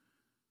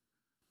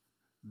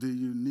the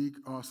unique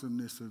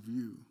awesomeness of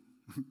you.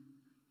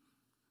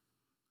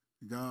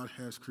 God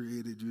has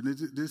created you.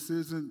 This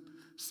isn't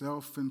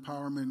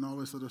self-empowerment and all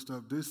this other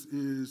stuff. This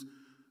is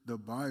the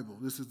Bible.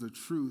 This is the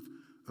truth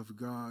of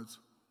God's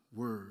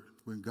word.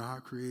 When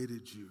God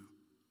created you,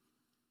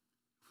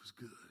 it was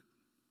good.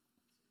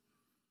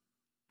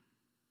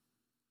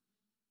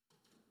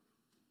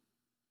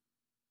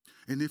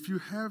 And if you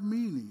have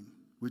meaning,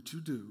 which you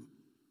do,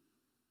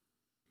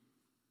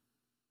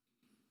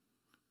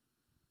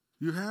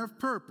 you have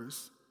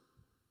purpose,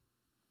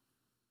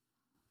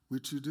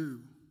 which you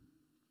do,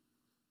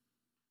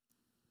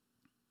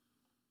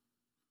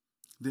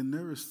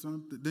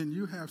 then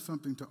you have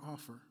something to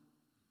offer.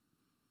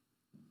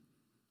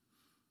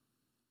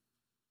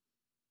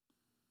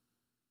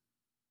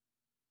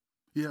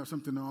 You have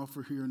something to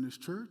offer here in this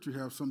church. You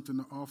have something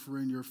to offer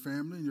in your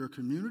family, in your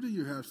community.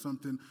 You have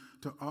something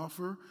to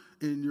offer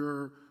in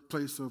your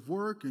place of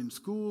work, in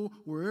school,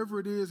 wherever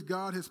it is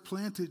God has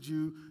planted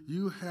you,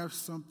 you have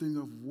something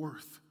of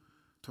worth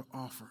to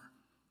offer.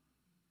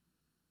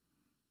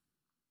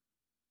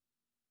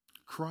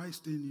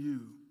 Christ in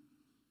you,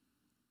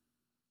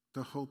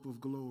 the hope of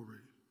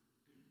glory.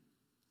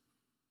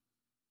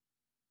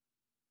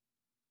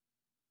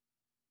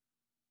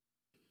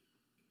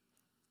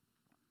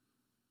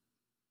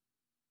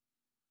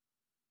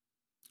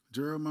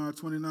 Jeremiah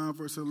 29,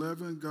 verse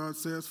 11, God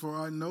says, "For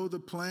I know the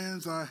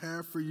plans I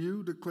have for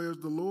you, declares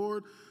the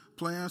Lord,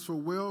 plans for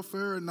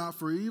welfare and not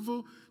for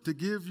evil, to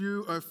give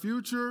you a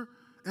future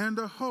and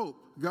a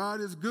hope."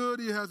 God is good.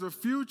 He has a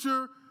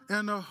future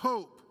and a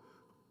hope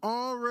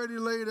already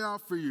laid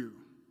out for you.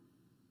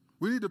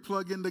 We need to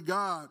plug into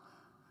God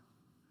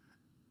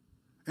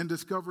and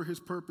discover his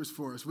purpose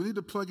for us. We need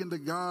to plug into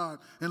God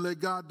and let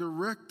God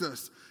direct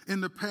us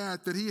in the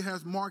path that he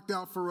has marked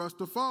out for us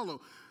to follow.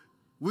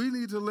 We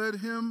need to let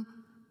him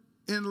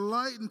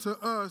enlighten to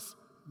us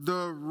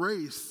the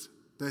race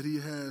that he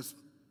has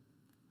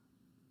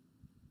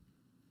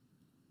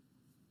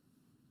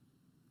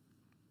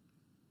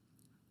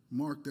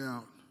marked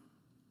out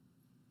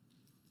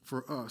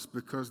for us,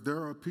 because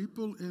there are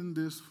people in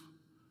this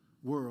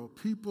world,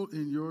 people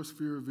in your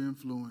sphere of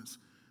influence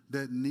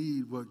that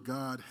need what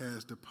God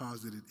has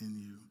deposited in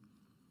you.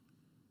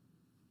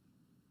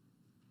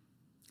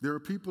 There are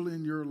people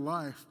in your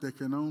life that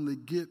can only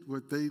get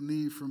what they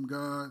need from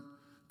God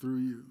through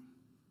you.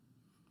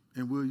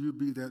 And will you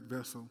be that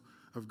vessel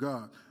of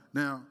God?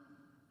 Now,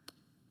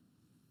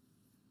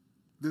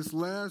 this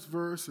last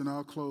verse, and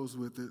I'll close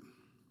with it,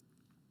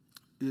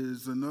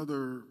 is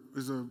another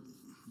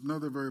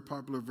very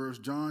popular verse,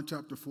 John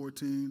chapter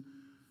 14.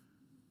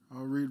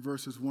 I'll read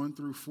verses 1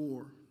 through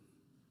 4.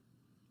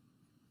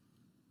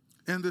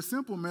 And the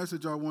simple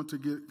message I want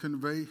to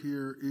convey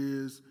here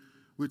is,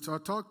 which I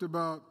talked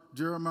about,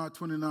 Jeremiah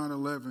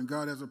 29:11.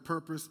 God has a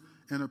purpose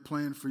and a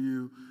plan for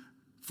you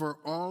for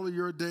all of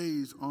your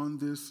days on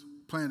this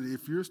planet.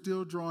 If you're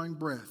still drawing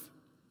breath,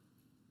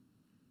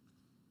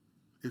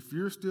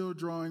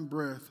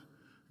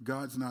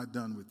 God's not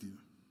done with you.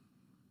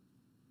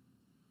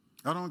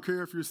 I don't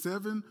care if you're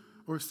 7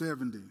 or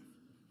 70.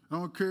 I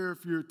don't care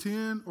if you're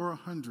 10 or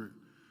 100.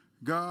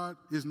 God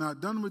is not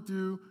done with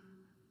you.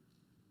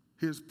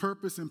 His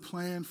purpose and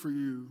plan for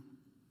you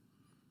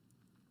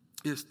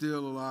is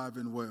still alive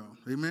and well.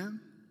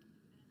 Amen?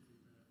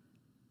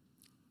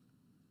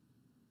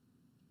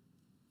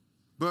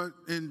 But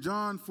in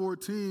John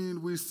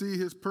 14, we see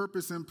his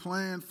purpose and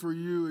plan for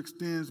you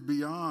extends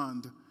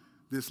beyond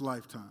this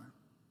lifetime.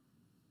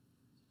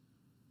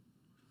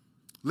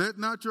 "Let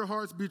not your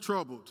hearts be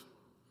troubled.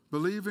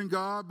 Believe in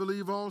God,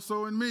 believe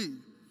also in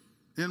me.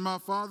 In my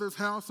Father's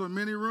house are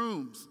many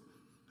rooms.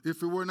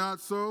 If it were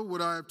not so,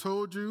 would I have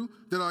told you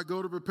that I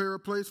go to prepare a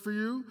place for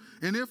you?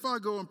 And if I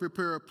go and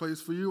prepare a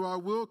place for you, I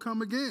will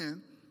come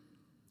again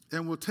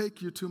and will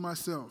take you to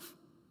myself,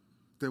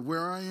 that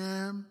where I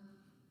am,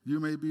 you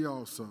may be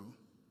also,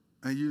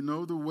 and you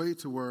know the way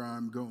to where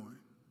I'm going.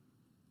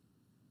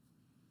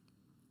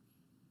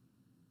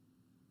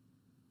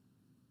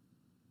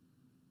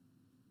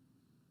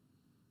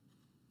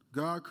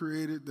 God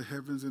created the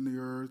heavens and the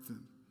earth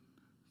and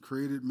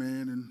created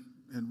man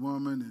and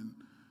woman and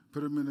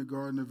put them in the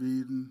Garden of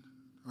Eden.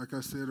 Like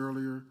I said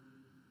earlier,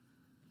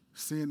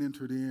 sin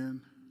entered in.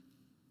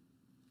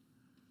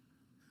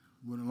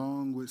 When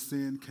along with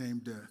sin came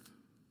death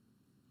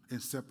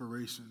and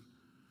separation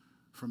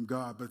from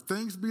God. But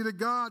thanks be to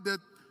God that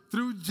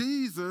through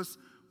Jesus,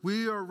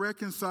 we are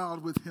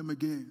reconciled with him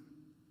again.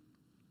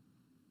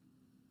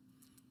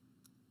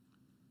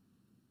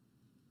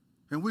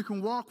 And we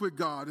can walk with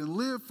God and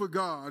live for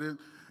God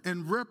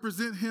and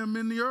represent him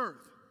in the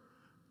earth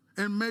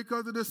and make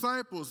other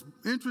disciples,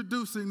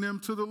 introducing them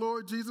to the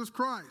Lord Jesus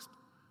Christ.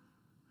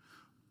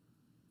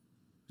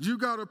 You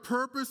got a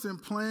purpose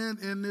and plan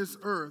in this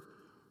earth.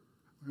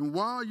 And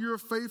while you're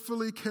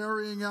faithfully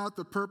carrying out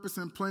the purpose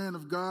and plan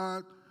of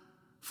God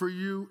for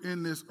you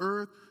in this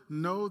earth,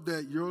 know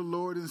that your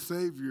Lord and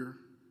Savior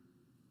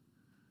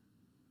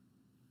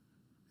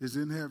is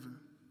in heaven.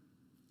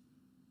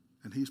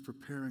 And he's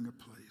preparing a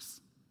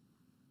place.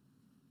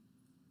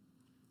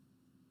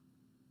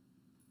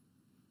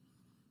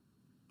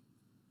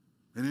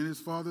 And in his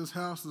Father's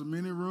house there's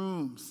many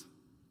rooms.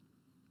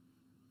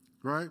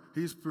 Right?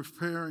 He's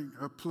preparing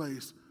a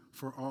place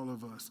for all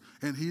of us.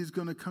 And he's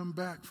going to come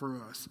back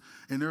for us.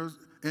 And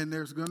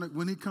there's going to,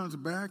 when he comes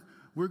back,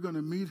 we're going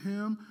to meet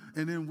him,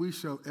 and then we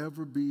shall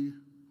ever be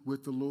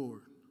with the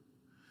Lord.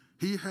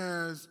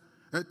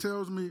 That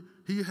tells me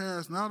he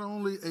has not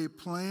only a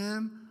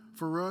plan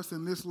for us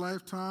in this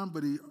lifetime,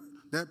 but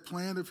that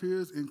plan of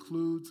his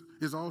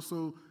is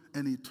also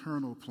an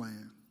eternal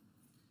plan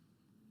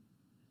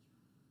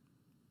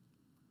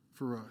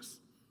for us.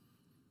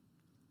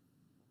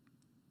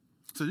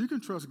 So you can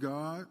trust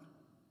God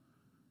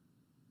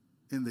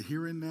in the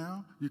here and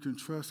now. You can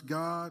trust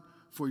God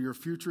for your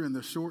future in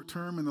the short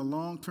term and the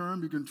long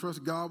term. You can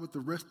trust God with the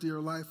rest of your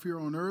life here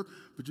on earth,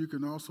 but you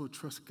can also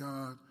trust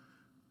God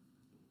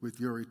with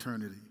your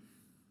eternity.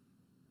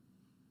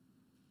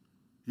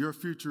 Your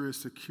future is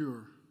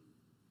secure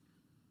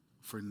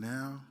for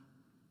now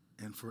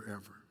and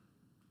forever.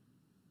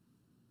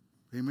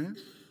 Amen?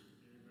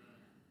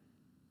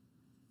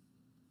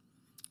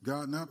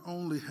 God not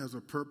only has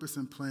a purpose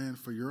and plan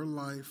for your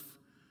life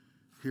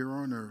here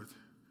on earth,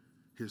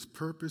 his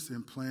purpose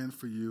and plan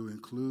for you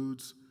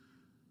includes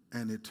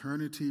an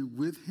eternity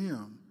with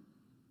him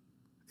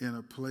in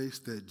a place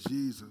that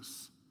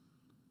Jesus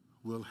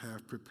will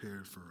have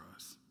prepared for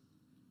us.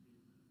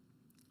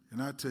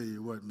 And I tell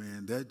you what,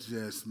 man, that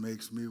just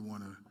makes me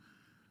want to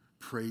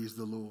praise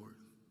the Lord.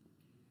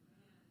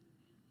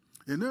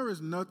 And there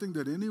is nothing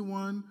that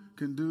anyone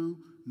can do,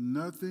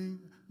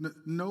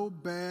 no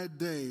bad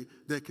day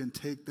that can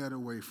take that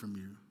away from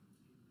you.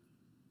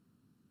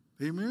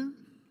 Amen?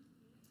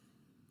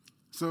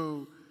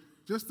 So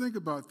just think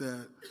about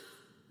that.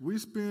 We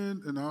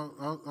spend, and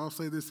I'll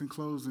say this in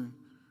closing,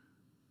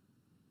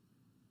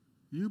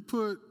 you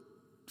put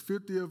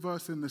 50 of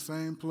us in the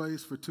same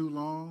place for too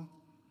long,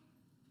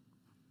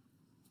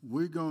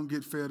 we're going to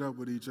get fed up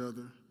with each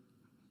other.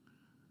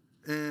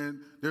 And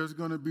there's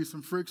going to be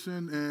some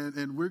friction,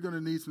 and we're going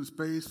to need some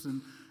space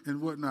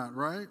and whatnot,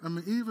 right? I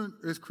mean, even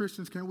as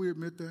Christians, can we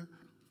admit that?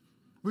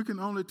 We can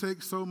only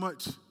take so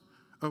much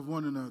of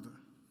one another.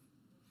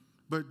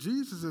 But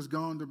Jesus has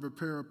gone to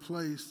prepare a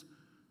place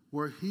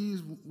where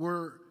he's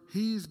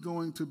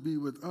going to be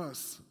with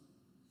us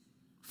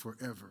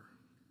forever.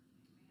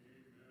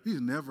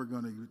 He's never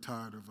going to get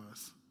tired of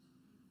us.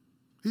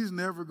 He's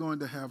never going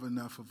to have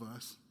enough of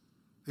us.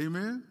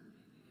 Amen?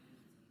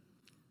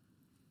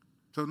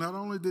 So not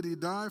only did he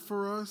die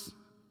for us,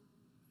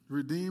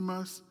 redeem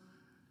us,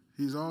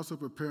 he's also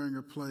preparing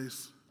a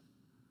place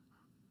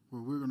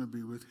where we're going to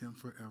be with him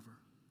forever.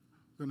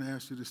 I'm going to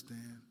ask you to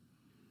stand.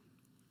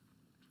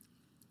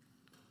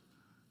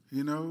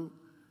 You know,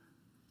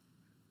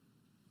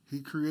 he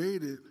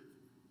created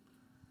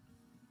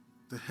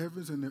the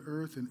heavens and the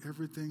earth and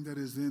everything that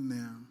is in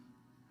them.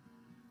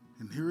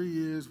 And here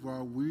he is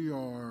while we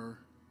are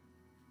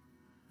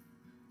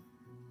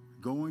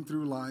going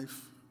through life,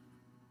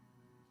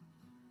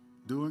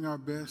 doing our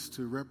best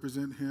to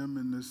represent him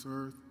in this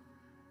earth.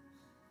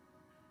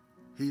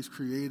 He's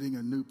creating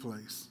a new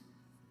place.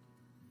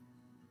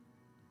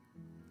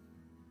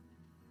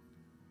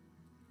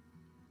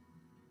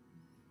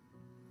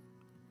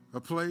 A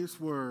place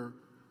where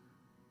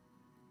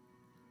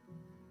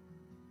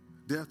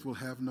death will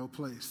have no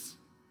place.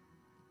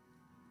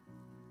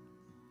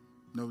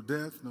 No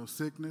death, no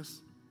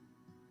sickness.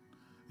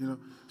 You know,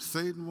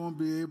 Satan won't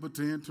be able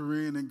to enter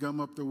in and gum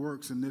up the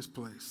works in this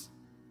place.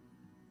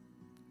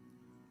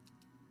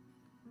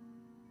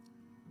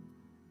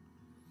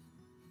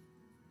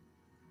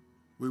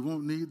 We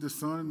won't need the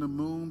sun and the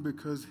moon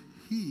because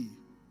he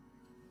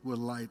will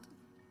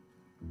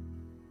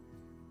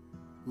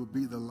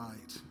be the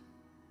light.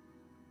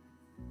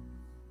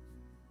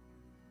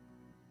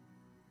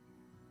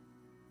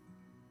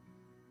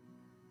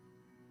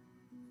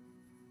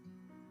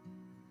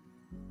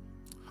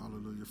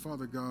 you.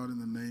 Father God, in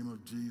the name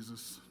of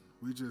Jesus,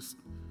 we just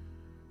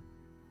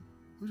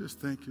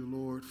thank you,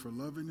 Lord, for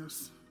loving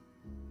us.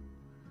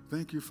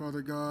 Thank you,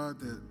 Father God,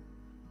 that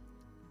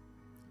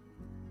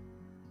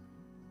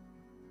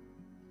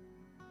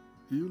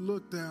you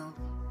looked out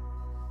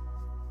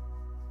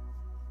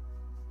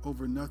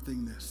over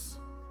nothingness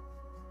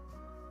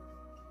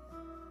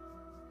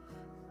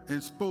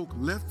and spoke,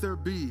 "Let there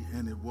be,"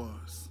 and it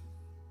was.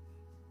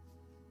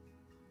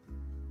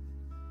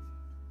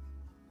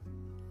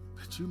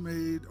 That you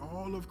made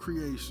all of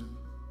creation,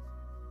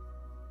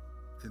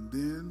 and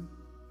then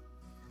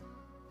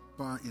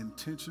by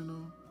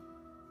intentional,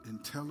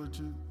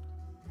 intelligent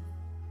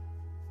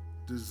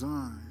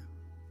design,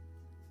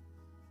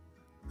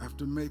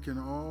 after making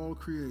all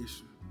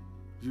creation,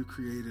 you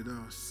created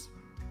us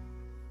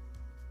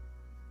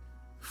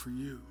for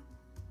you.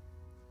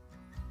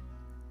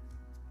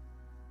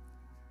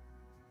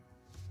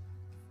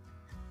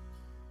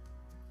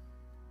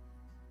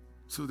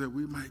 So that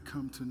we might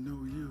come to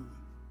know you,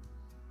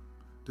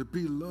 to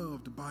be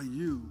loved by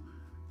you,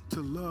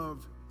 to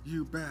love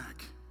you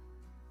back.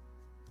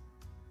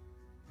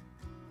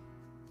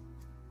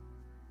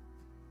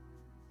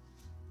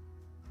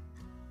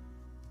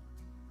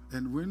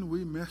 And when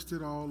we messed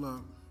it all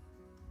up,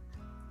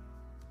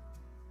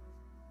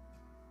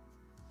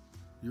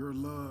 your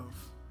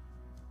love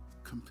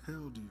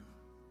compelled you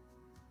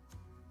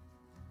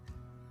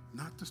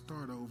not to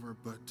start over,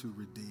 but to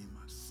redeem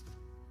us.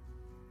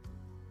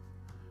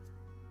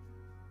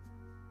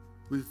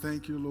 We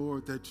thank you,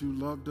 Lord, that you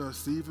loved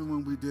us even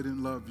when we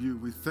didn't love you.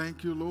 We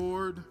thank you,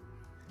 Lord,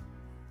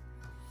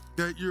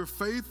 that you're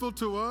faithful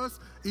to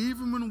us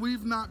even when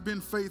we've not been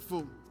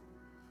faithful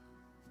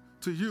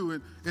to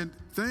you. And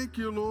thank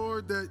you,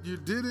 Lord, that you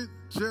didn't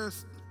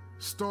just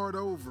start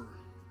over.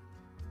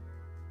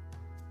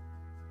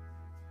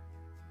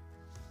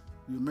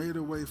 You made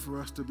a way for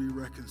us to be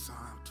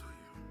reconciled to you.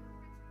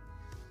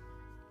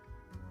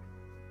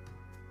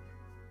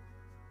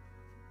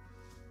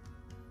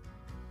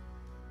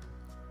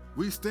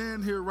 We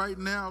stand here right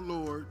now,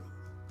 Lord,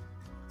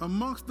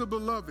 amongst the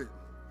beloved,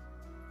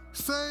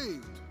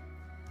 saved,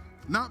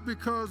 not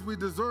because we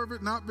deserve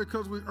it, not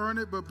because we earn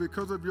it, but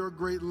because of your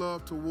great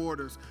love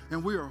toward us.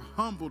 And we are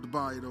humbled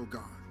by it, oh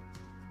God.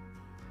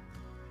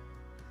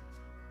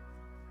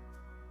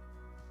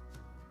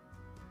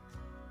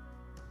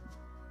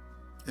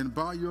 And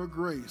by your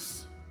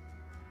grace,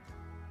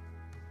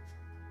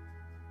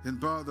 and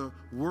by the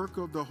work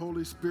of the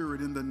Holy Spirit,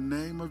 in the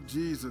name of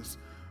Jesus,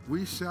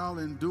 we shall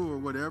endure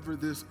whatever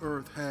this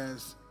earth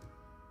has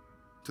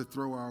to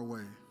throw our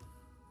way.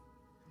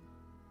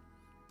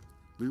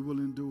 We will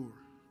endure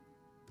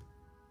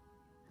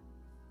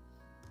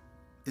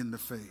in the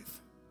faith.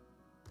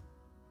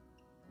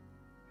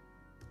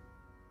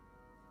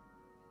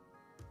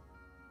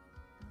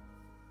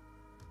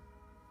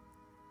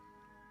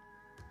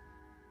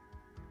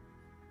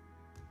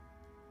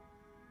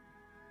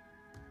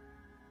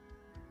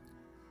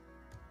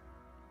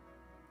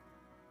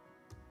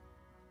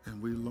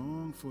 And we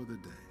long for the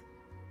day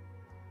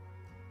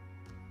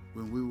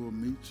when we will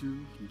meet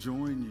you,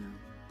 join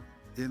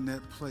you in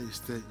that place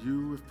that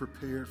you have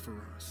prepared for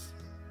us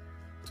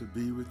to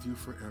be with you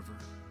forever.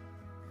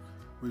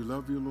 We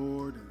love you,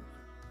 Lord, and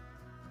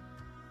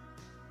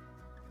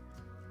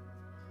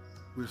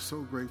we're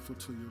so grateful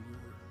to you,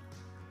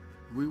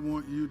 Lord. We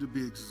want you to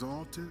be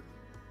exalted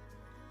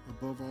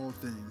above all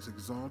things,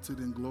 exalted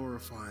and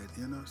glorified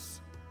in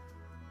us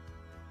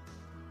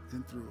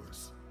and through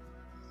us.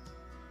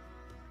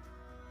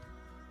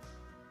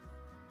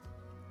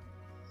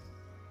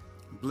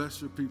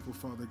 Bless your people,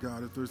 Father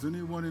God. If there's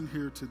anyone in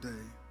here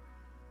today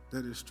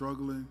that is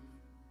struggling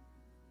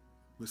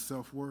with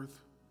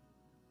self-worth,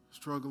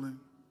 struggling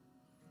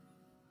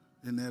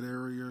in that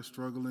area,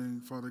 struggling,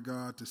 Father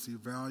God, to see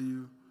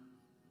value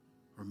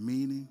or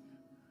meaning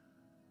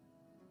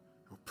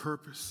or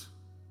purpose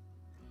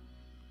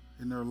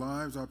in their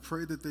lives, I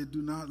pray that they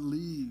do not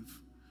leave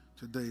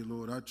today,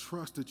 Lord. I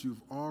trust that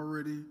you've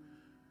already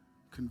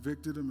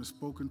convicted them and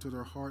spoken to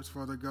their hearts,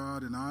 Father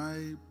God, and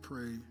I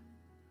pray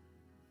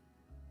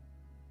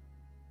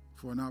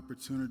for an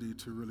opportunity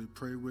to really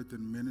pray with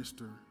and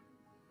minister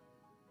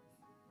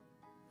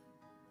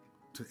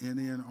to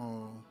any and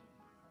all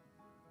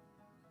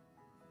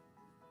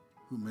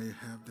who may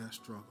have that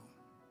struggle.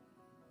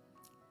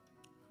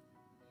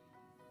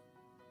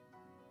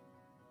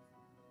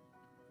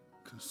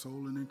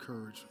 Console and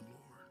encourage them,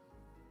 Lord.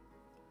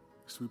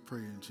 As we pray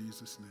in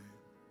Jesus'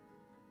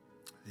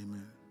 name.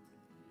 Amen.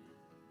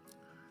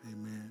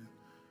 Amen.